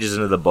 100 pages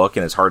into the book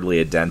and it's hardly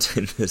a dent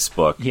in this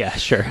book. Yeah,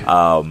 sure.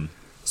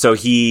 So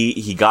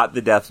he got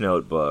the Death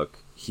Note book.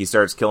 He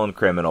starts killing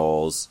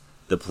criminals.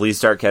 The police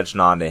start catching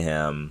on to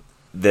him.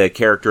 The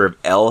character of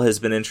L has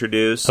been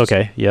introduced.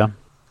 Okay, yeah.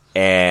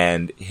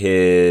 And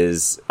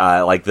his,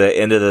 like, the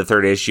end of the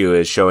third issue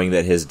is showing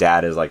that his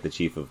dad is, like, the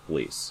chief of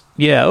police.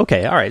 Yeah,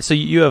 okay, all right. So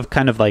you have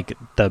kind of, like,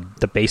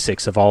 the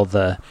basics of all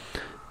the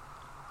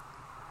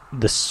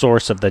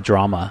source of the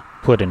drama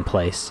put in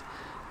place.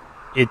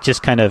 It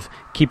just kind of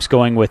keeps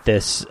going with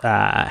this,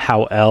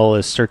 how L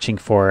is searching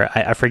for,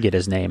 I forget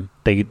his name,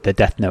 the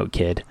Death Note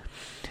kid.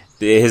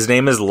 His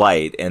name is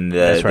Light, and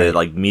the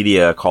like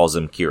media calls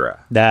him Kira.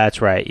 That's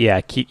right.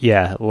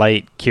 Yeah,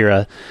 Light,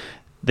 Kira.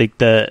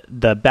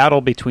 The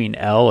battle between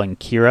L and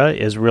Kira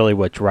is really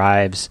what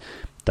drives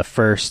the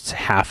first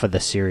half of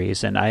the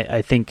series, and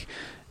I think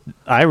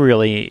I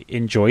really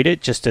enjoyed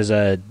it just as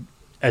a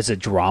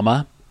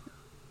drama.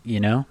 You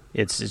know,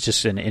 it's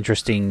just an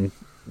interesting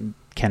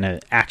kind of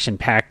action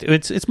packed.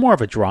 It's more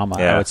of a drama,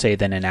 I would say,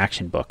 than an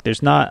action book.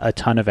 There's not a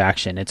ton of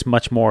action. It's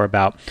much more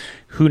about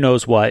who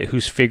knows what,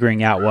 who's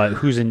figuring out what,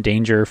 who's in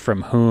danger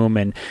from whom,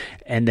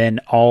 and then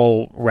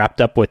all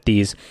wrapped up with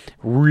these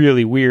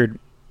really weird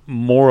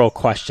moral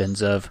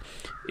questions of,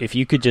 if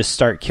you could just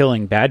start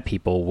killing bad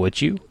people,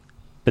 would you?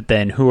 But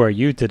then who are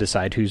you to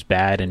decide who's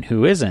bad and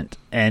who isn't?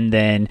 And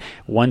then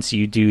once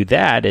you do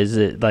that, is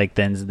it like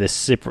then this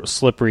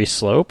slippery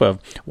slope of,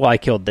 well, I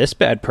killed this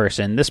bad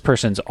person. This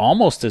person's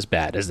almost as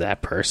bad as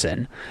that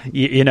person.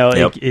 You know,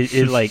 yep.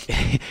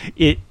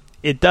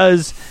 it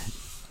does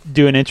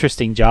do an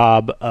interesting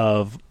job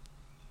of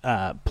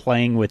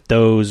playing with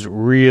those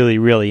really,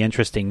 really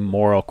interesting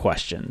moral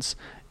questions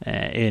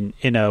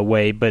in a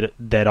way, but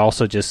that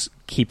also just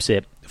keeps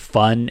it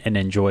fun and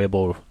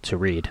enjoyable to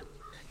read.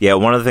 Yeah,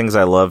 one of the things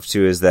I love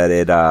too is that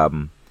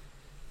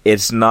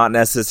it's not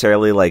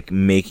necessarily like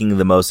making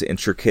the most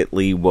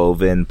intricately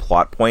woven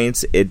plot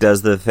points. It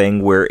does the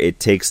thing where it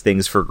takes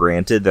things for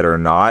granted that are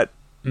not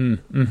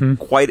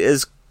quite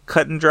as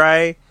cut and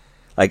dry.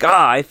 Like,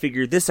 I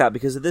figured this out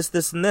because of this,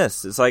 this, and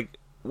this. It's like,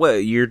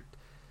 well,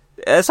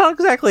 that's not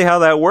exactly how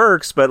that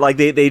works, but like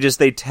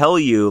they tell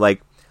you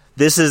like,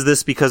 this is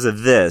this because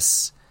of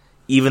this,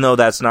 even though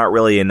that's not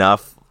really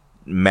enough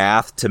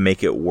math to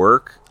make it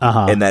work,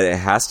 and that it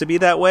has to be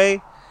that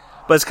way.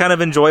 But it's kind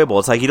of enjoyable.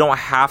 It's like you don't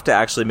have to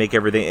actually make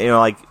everything, you know,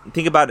 like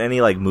think about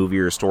any like movie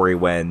or story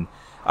when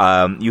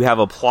you have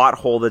a plot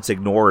hole that's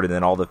ignored and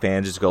then all the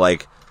fans just go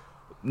like,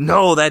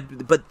 no,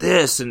 but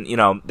this, and you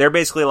know, they're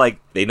basically like,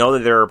 they know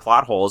that there are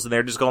plot holes and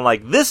they're just going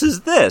like, this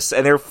is this,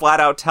 and they're flat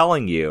out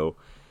telling you.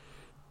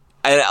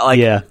 And like,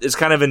 it's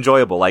kind of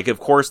enjoyable. Like, of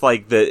course,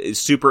 like the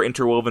super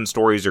interwoven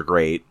stories are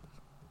great.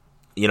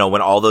 You know,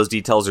 when all those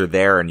details are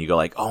there and you go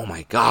like, oh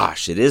my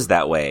gosh, it is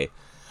that way.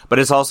 But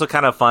it's also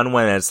kind of fun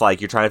when it's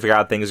like you're trying to figure out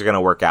how things are going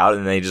to work out,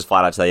 and they just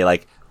flat out tell you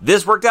like,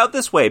 this worked out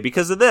this way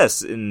because of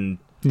this. And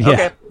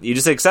okay, you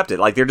just accept it.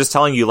 Like, they're just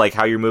telling you like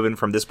how you're moving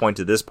from this point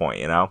to this point,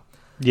 you know?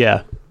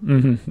 Yeah.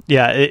 Mm-hmm.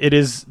 Yeah, it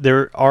is.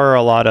 There are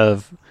a lot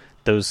of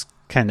those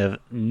kind of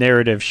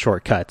narrative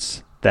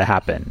shortcuts that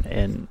happen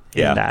in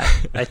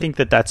that. I think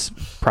that's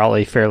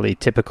probably fairly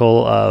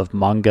typical of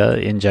manga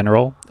in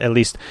general, at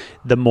least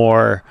the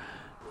more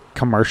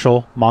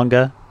commercial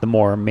manga, the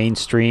more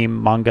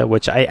mainstream manga,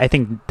 which I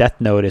think Death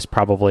Note is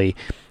probably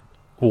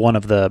one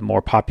of the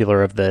more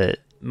popular of the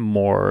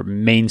more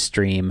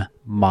mainstream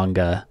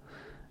manga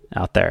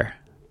out there.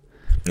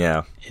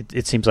 Yeah.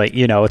 It seems like,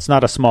 you know, it's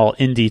not a small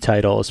indie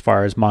title as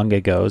far as manga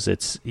goes.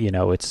 It's, you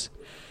know, it's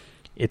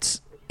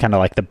kind of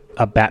like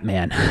a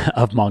Batman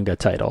of manga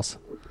titles.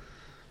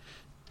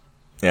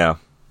 Yeah.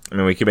 I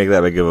mean, we can make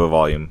that big of a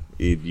volume.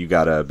 You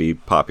gotta be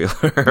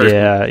popular.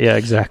 Yeah,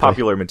 exactly.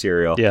 Popular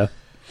material. Yeah.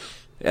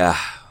 Yeah.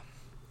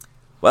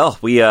 Well,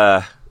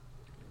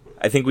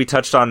 I think we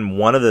touched on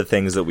one of the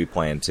things that we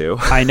planned to.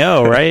 I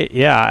know, right?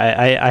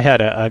 Yeah, I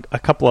had a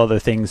couple other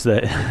things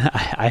that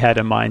I had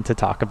in mind to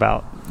talk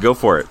about. Go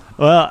for it.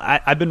 Well,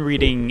 I've been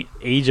reading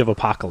Age of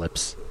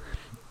Apocalypse.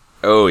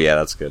 Oh, yeah,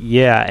 that's good.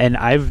 Yeah, and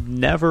I've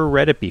never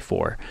read it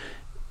before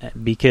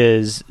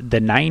because the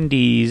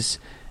 90s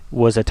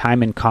was a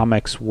time in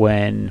comics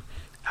when,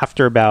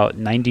 after about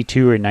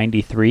 92 or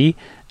 93,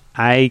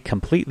 I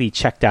completely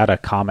checked out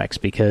of comics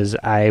because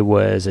I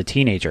was a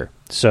teenager.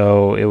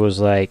 So it was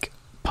like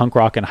punk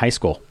rock in high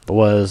school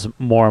was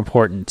more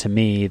important to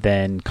me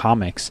than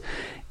comics.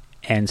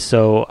 And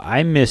so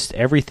I missed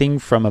everything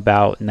from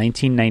about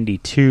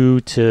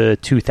 1992 to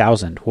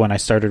 2000 when I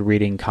started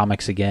reading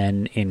comics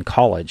again in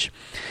college.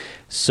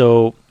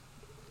 So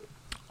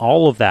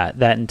all of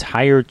that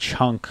entire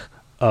chunk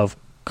of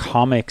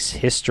comics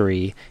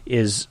history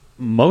is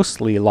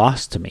mostly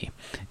lost to me.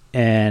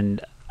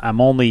 And I'm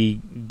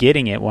only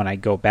getting it when I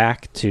go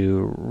back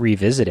to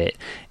revisit it.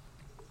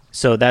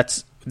 So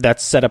that's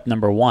setup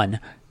number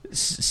one.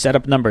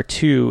 Setup number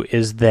two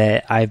is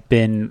that I've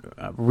been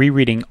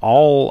rereading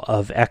all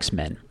of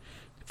X-Men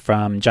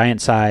from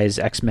Giant Size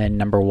X-Men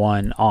number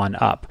 1 on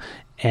up.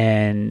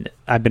 And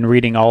I've been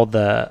reading all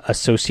the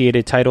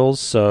associated titles,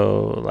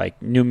 so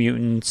like New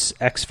Mutants,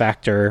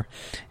 X-Factor,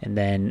 and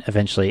then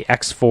eventually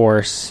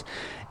X-Force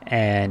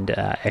and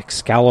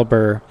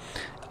Excalibur,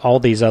 all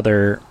these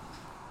other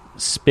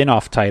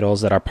spin-off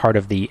titles that are part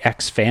of the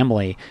X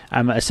family.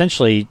 I'm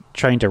essentially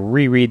trying to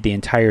reread the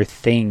entire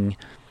thing,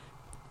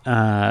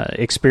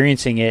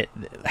 experiencing it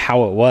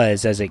how it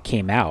was as it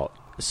came out.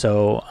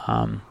 So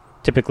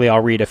typically I'll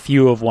read a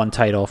few of one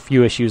title, a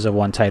few issues of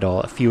one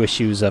title, a few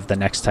issues of the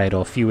next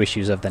title, a few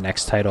issues of the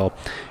next title,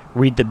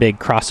 read the big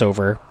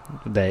crossover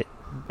that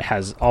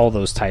has all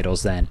those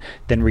titles, then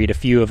read a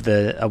few of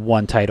the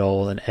one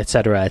title, and et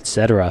cetera, et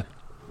cetera.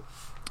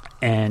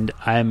 And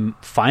I'm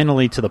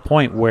finally to the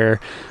point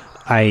where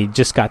I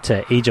just got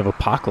to Age of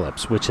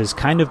Apocalypse, which has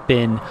kind of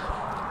been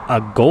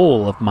a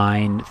goal of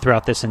mine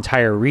throughout this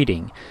entire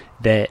reading,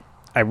 that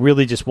I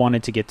really just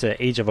wanted to get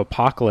to Age of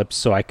Apocalypse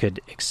so I could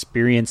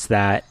experience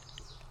that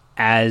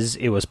as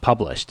it was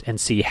published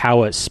and see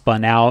how it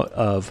spun out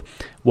of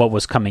what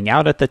was coming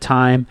out at the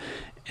time,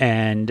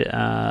 and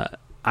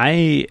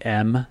I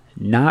am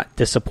not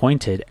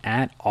disappointed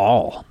at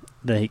all.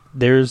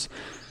 There's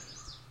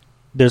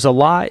a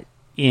lot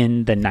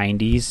in the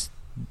 90s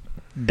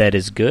that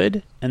is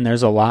good, and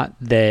there's a lot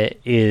that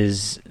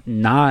is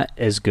not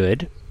as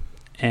good,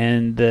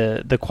 and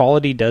the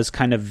quality does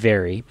kind of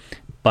vary,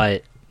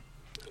 but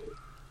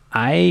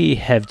I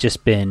have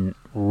just been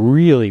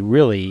really,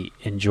 really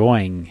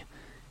enjoying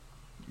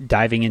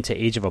diving into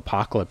Age of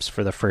Apocalypse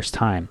for the first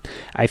time.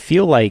 I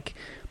feel like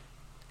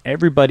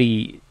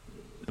everybody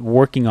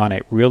working on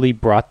it really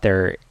brought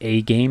their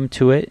A game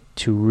to it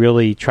to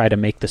really try to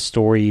make the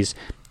stories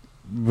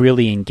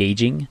really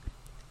engaging.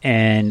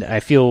 And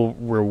I feel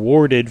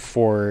rewarded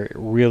for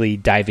really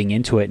diving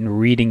into it and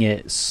reading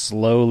it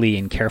slowly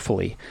and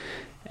carefully.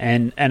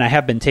 And I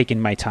have been taking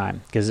my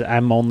time because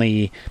I'm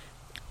only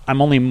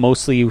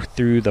mostly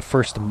through the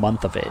first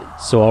month of it.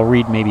 So I'll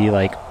read maybe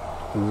like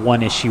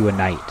one issue a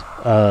night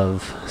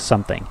of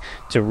something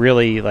to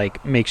really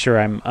like make sure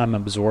I'm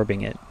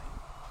absorbing it.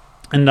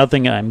 Another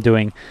thing I'm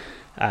doing,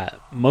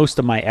 most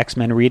of my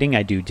X-Men reading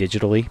I do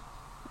digitally,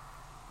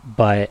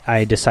 but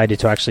I decided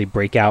to actually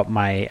break out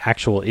my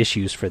actual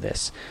issues for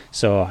this.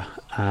 So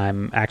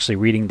I'm actually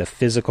reading the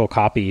physical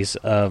copies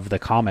of the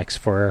comics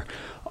for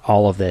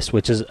all of this,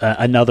 which is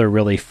another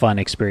really fun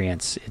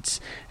experience.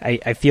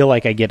 I feel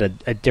like I get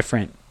a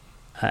different,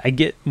 I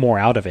get more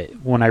out of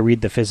it when I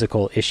read the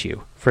physical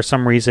issue. For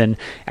some reason,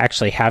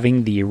 actually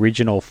having the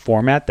original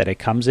format that it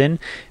comes in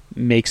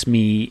makes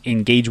me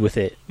engage with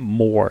it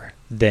more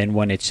than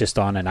when it's just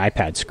on an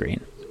iPad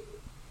screen.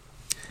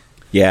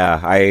 Yeah,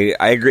 I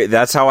agree.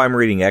 That's how I'm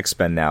reading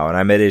X-Men now, and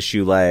I'm at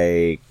issue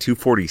like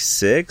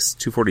 246,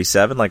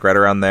 247, like right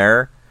around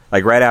there,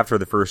 like right after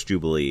the first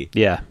Jubilee.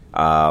 Yeah.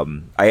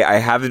 I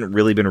haven't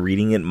really been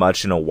reading it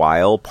much in a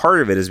while.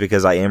 Part of it is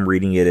because I am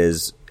reading it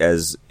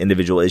as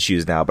individual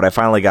issues now, but I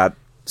finally got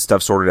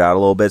stuff sorted out a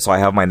little bit, so I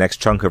have my next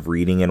chunk of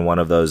reading in one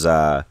of those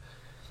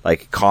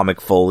like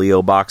comic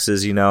folio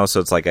boxes, you know, so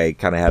it's like I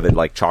kind of have it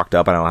like chalked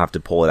up and I don't have to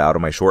pull it out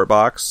of my short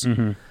box.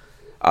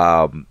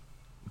 Mm-hmm.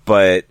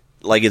 But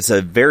like it's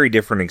a very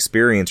different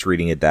experience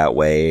reading it that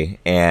way,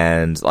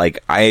 and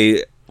like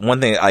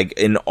one thing, like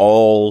in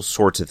all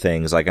sorts of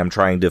things, like I'm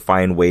trying to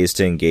find ways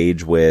to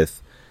engage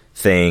with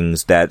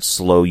things that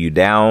slow you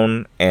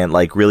down and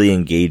like really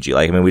engage you.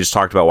 Like, I mean, we just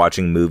talked about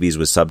watching movies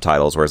with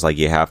subtitles where it's like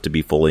you have to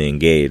be fully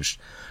engaged.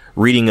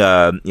 Reading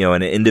an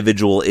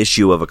individual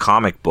issue of a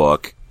comic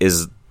book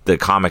is the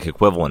comic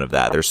equivalent of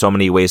that. There's so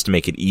many ways to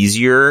make it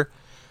easier,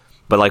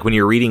 but like when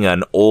you're reading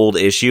an old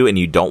issue and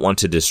you don't want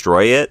to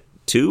destroy it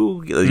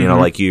too, you know,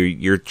 like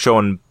you're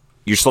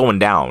slowing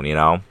down, you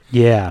know?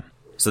 Yeah.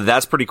 So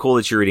that's pretty cool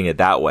that you're reading it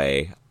that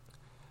way.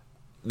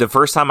 The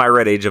first time I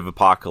read Age of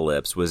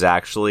Apocalypse was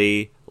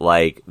actually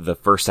like the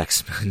first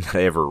X-Men that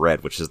I ever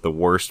read, which is the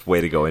worst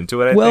way to go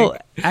into it, I think.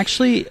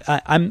 Actually,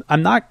 I'm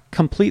not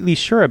completely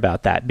sure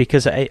about that,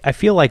 because I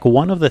feel like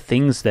one of the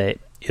things that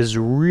is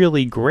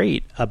really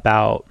great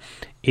about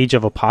Age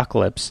of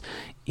Apocalypse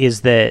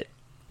is that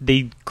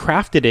they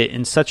crafted it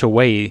in such a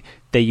way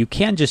that you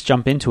can just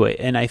jump into it,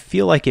 and I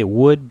feel like it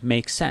would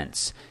make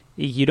sense.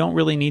 You don't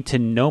really need to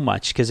know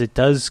much, because it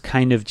does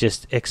kind of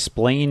just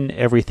explain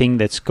everything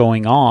that's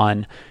going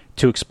on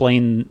to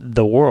explain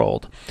the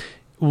world.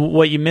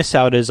 What you miss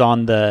out is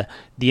on the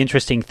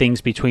interesting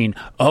things between,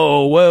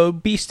 oh, whoa,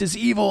 Beast is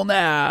evil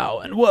now,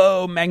 and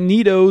whoa,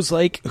 Magneto's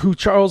like who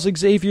Charles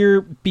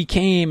Xavier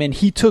became, and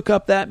he took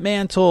up that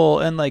mantle,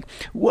 and like,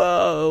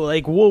 whoa,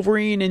 like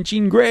Wolverine and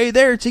Jean Grey,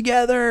 they're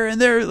together, and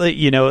they're like,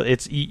 you know,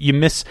 it's, you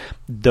miss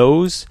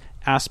those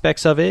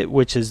aspects of it,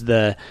 which is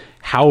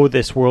how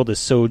this world is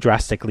so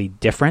drastically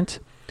different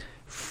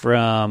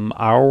from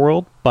our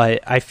world.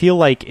 But I feel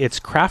like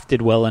it's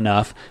crafted well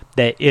enough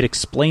that it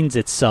explains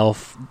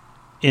itself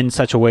in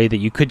such a way that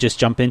you could just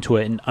jump into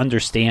it and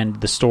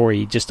understand the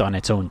story just on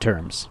its own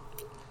terms.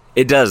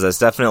 It does. That's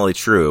definitely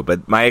true.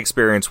 But my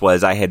experience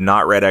was I had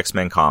not read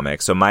X-Men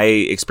comics. So my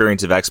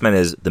experience of X-Men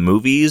is the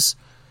movies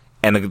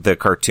and the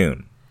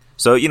cartoon.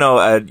 So, you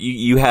know,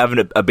 you have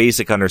a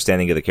basic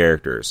understanding of the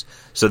characters.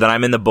 So then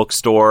I'm in the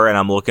bookstore and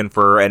I'm looking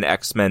for an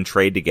X-Men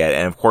trade to get.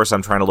 And of course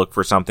I'm trying to look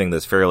for something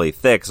that's fairly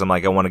thick. So I'm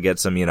like, I want to get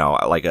some, you know,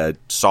 like a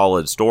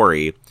solid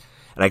story.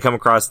 And I come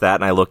across that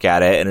and I look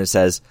at it and it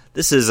says,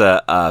 this is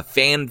a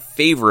fan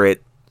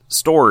favorite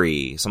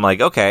story. So I'm like,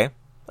 okay,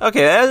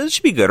 this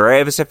should be good,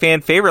 right? If it's a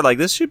fan favorite, like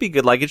this should be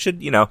good. Like it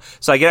should, you know.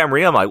 So I'm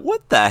reading, I'm like,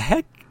 what the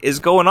heck is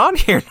going on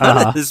here?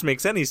 None of this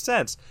makes any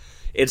sense.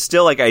 It's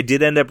still like I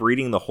did end up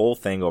reading the whole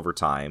thing over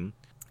time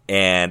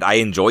and I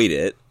enjoyed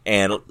it.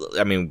 And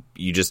I mean,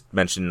 you just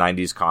mentioned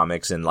 90s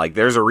comics, and like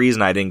there's a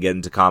reason I didn't get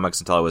into comics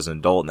until I was an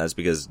adult, and that's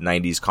because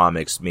 90s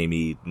comics made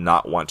me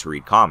not want to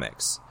read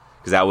comics.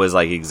 Because that was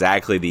like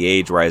exactly the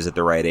age where I was at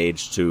the right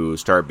age to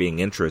start being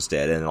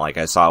interested. And like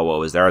I saw what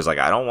was there. I was like,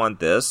 I don't want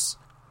this.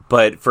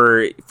 But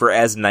for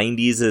as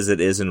 90s as it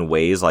is in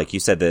ways, like you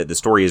said, the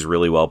story is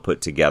really well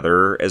put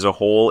together as a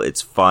whole.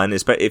 It's fun.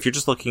 If you're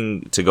just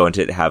looking to go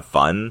into it to have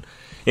fun.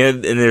 You know,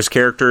 and there's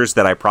characters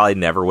that I probably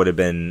never would have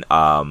been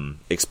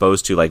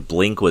exposed to. Like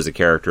Blink was a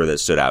character that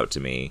stood out to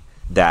me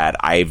that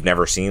I've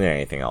never seen in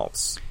anything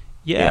else.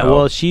 Yeah,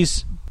 well, she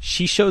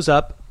shows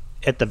up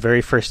at the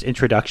very first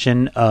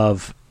introduction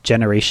of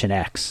Generation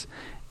X,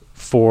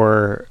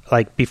 for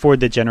like before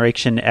the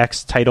Generation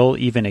X title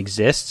even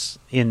exists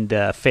in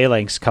the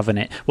Phalanx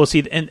Covenant. Well,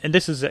 see, and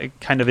this is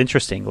kind of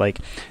interesting. Like,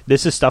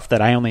 this is stuff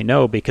that I only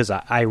know because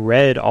I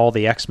read all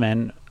the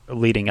X-Men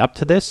leading up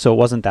to this, so it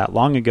wasn't that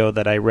long ago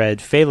that I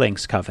read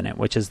Phalanx Covenant,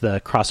 which is the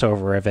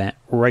crossover event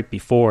right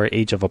before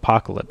Age of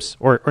Apocalypse,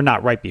 or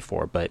not right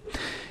before, but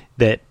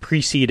that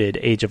preceded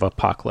Age of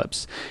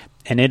Apocalypse.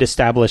 And it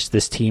established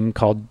this team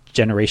called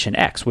Generation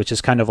X, which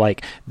is kind of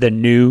like the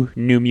New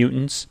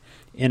Mutants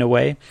in a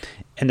way.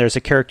 And there's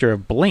a character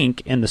of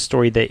Blink in the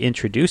story that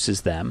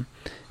introduces them,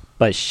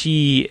 but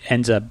she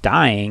ends up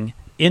dying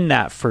in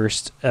that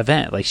first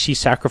event. Like, she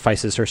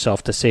sacrifices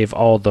herself to save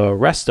all the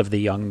rest of the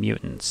young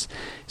mutants.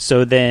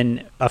 So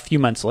then a few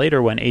months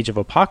later, when Age of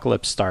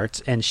Apocalypse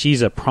starts and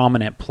she's a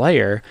prominent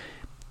player,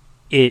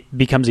 it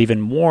becomes even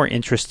more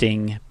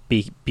interesting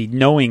be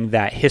knowing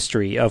that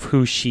history of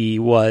who she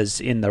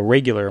was in the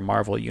regular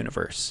Marvel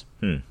universe.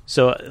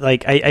 So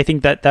like I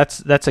think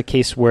that's a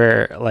case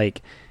where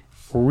like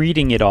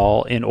reading it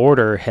all in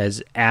order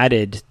has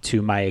added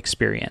to my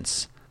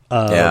experience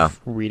of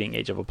reading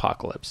Age of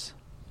Apocalypse.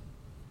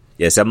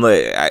 Yes,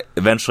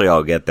 eventually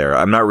I'll get there.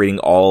 I'm not reading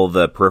all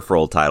the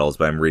peripheral titles,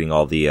 but I'm reading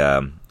all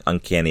the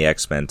Uncanny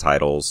X-Men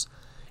titles.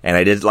 And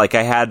I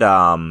had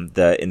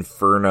the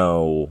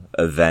Inferno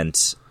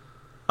event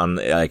on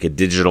like a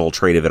digital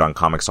trade of it on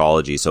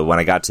Comixology. So when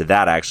I got to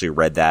that, I actually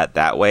read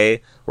that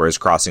way, whereas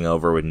crossing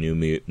over with New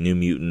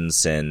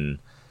Mutants and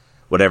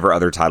whatever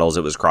other titles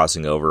it was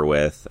crossing over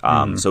with.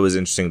 So it was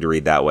interesting to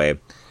read that way.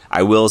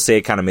 I will say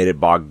it kind of made it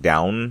bogged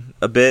down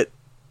a bit,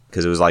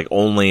 because it was like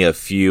only a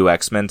few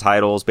X-Men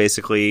titles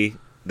basically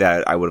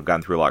that I would have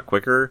gone through a lot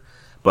quicker.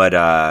 But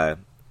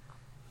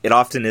it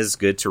often is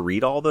good to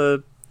read all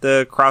the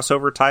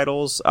crossover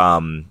titles.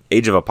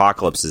 Age of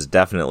Apocalypse is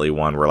definitely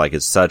one where like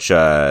it's such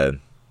a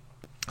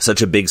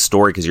big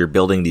story because you're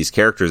building these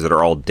characters that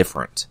are all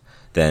different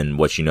than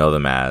what you know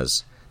them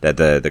as, that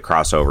the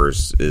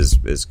crossovers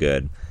is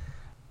good.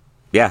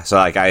 Yeah, so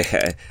like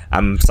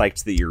I'm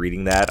psyched that you're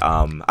reading that.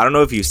 I don't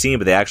know if you've seen it,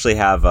 but they actually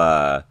have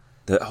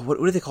what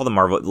do they call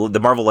the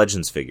Marvel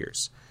Legends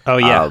figures? Oh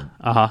yeah,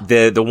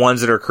 the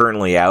ones that are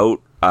currently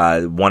out.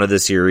 One of the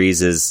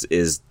series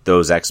is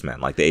those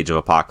X-Men, like the Age of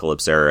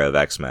Apocalypse era of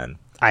X-Men.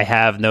 I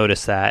have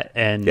noticed that,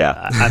 and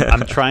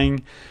I'm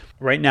trying.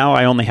 Right now,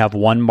 I only have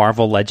one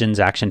Marvel Legends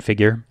action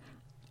figure,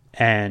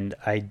 and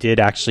I did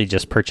actually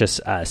just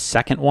purchase a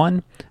second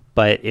one,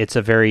 but it's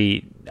a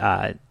very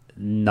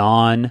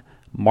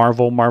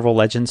non-Marvel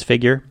Legends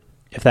figure,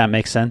 if that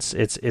makes sense.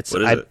 What is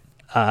it?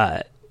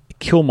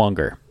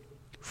 Killmonger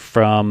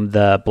from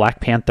the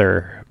Black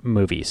Panther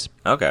movies.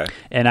 Okay.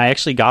 And I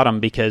actually got him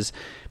because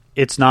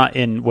it's not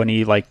in when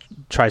he like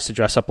tries to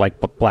dress up like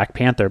Black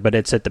Panther, but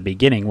it's at the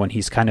beginning when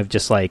he's kind of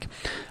just like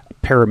a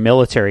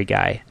paramilitary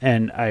guy.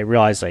 And I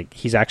realized like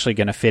he's actually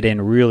going to fit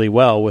in really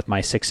well with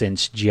my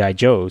 6-inch G.I.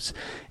 Joes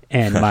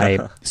and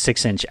my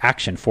 6-inch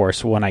Action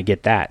Force when I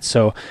get that.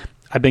 So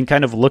I've been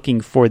kind of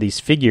looking for these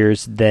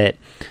figures that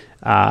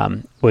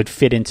would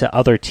fit into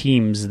other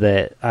teams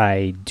that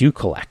I do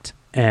collect.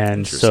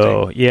 And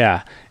so,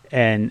 yeah.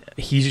 And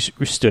he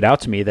stood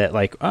out to me that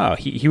like, oh,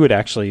 he would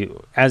actually,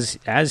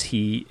 as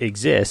he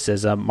exists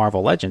as a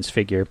Marvel Legends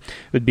figure,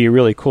 would be a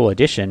really cool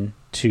addition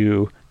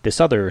to this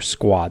other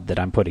squad that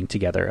I'm putting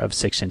together of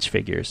 6-inch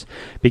figures,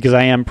 because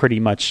I am pretty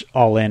much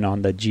all in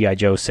on the G.I.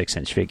 Joe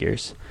 6-inch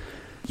figures.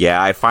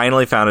 Yeah, I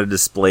finally found a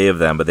display of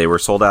them, but they were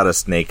sold out of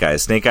Snake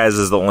Eyes. Snake Eyes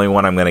is the only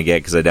one I'm going to get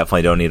because I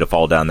definitely don't need to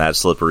fall down that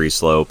slippery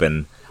slope.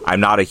 And I'm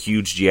not a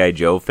huge G.I.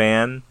 Joe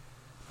fan,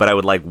 but I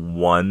would like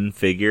one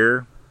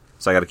figure.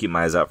 So I got to keep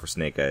my eyes out for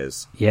Snake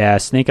Eyes. Yeah,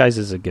 Snake Eyes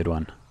is a good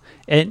one.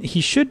 And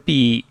he'll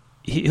be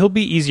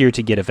easier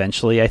to get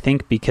eventually, I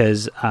think,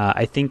 because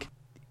I think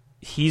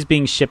he's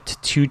being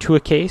shipped 2 to a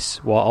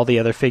case, while all the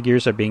other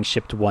figures are being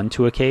shipped 1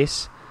 to a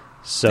case.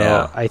 So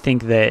yeah. I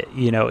think that,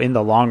 in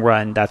the long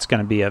run, that's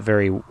going to be a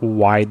very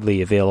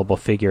widely available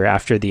figure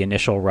after the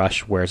initial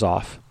rush wears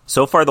off.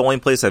 So far, the only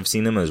place I've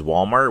seen them is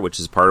Walmart,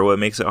 which is part of what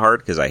makes it hard,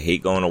 because I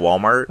hate going to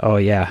Walmart. Oh,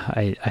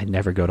 yeah. I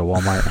never go to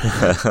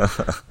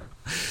Walmart.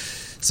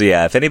 So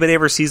yeah, if anybody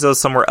ever sees those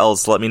somewhere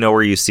else, let me know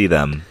where you see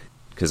them,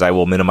 because I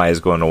will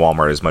minimize going to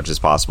Walmart as much as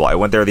possible. I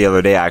went there the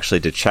other day actually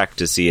to check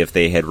to see if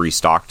they had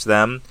restocked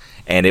them,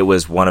 and it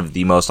was one of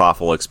the most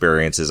awful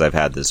experiences I've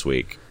had this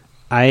week.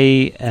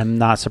 I am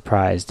not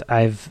surprised.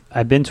 I've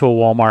been to a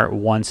Walmart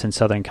once in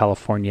Southern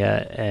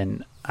California,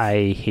 and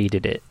I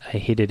hated it. I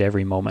hated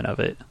every moment of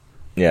it.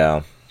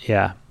 Yeah.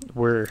 Yeah.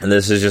 And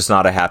this is just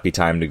not a happy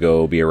time to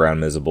go be around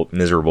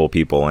miserable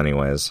people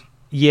anyways.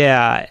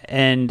 Yeah,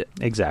 and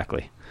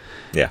exactly.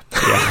 Yeah.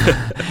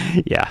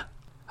 Yeah.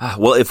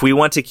 Well, if we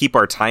want to keep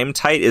our time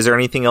tight, is there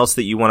anything else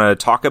that you want to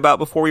talk about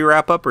before we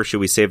wrap up, or should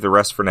we save the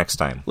rest for next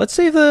time? Let's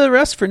save the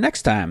rest for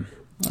next time.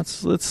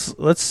 Let's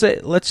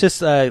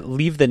just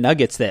leave the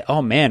nuggets that,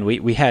 oh man,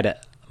 we had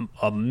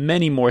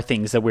many more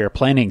things that we were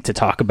planning to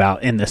talk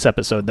about in this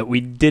episode that we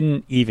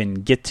didn't even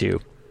get to.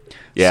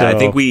 Yeah, So, I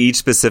think we each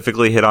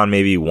specifically hit on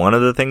maybe one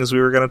of the things we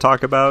were going to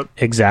talk about.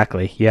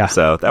 Exactly, yeah.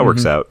 So that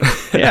works out.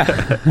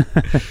 Yeah.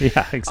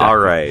 Yeah, exactly. All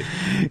right.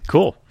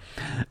 Cool.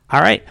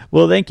 All right.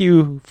 Well, thank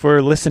you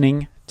for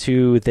listening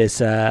to this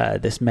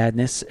this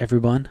madness,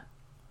 everyone.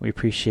 We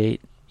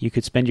appreciate you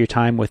could spend your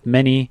time with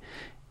many,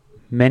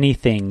 many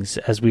things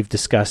as we've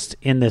discussed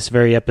in this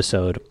very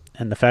episode,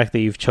 and the fact that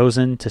you've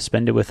chosen to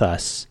spend it with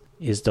us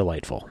is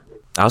delightful.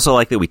 I also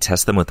like that we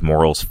test them with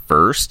morals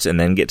first and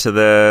then get to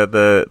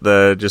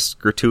the just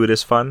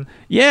gratuitous fun.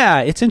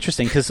 Yeah, it's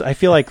interesting because I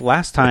feel like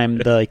last time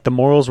the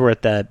morals were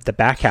at the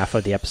back half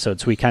of the episode,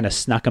 so we kind of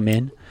snuck them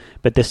in.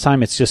 But this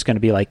time it's just going to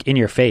be like in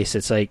your face.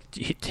 It's like,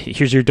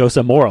 here's your dose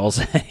of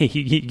morals.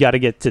 you got to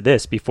get to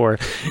this before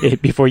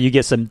you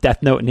get some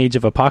Death Note and Age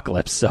of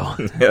Apocalypse. So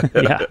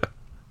yeah.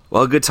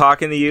 Well, good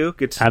talking to you.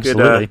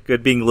 Absolutely.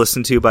 Good being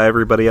listened to by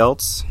everybody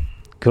else.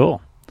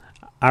 Cool.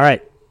 All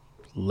right.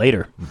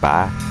 Later.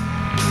 Bye.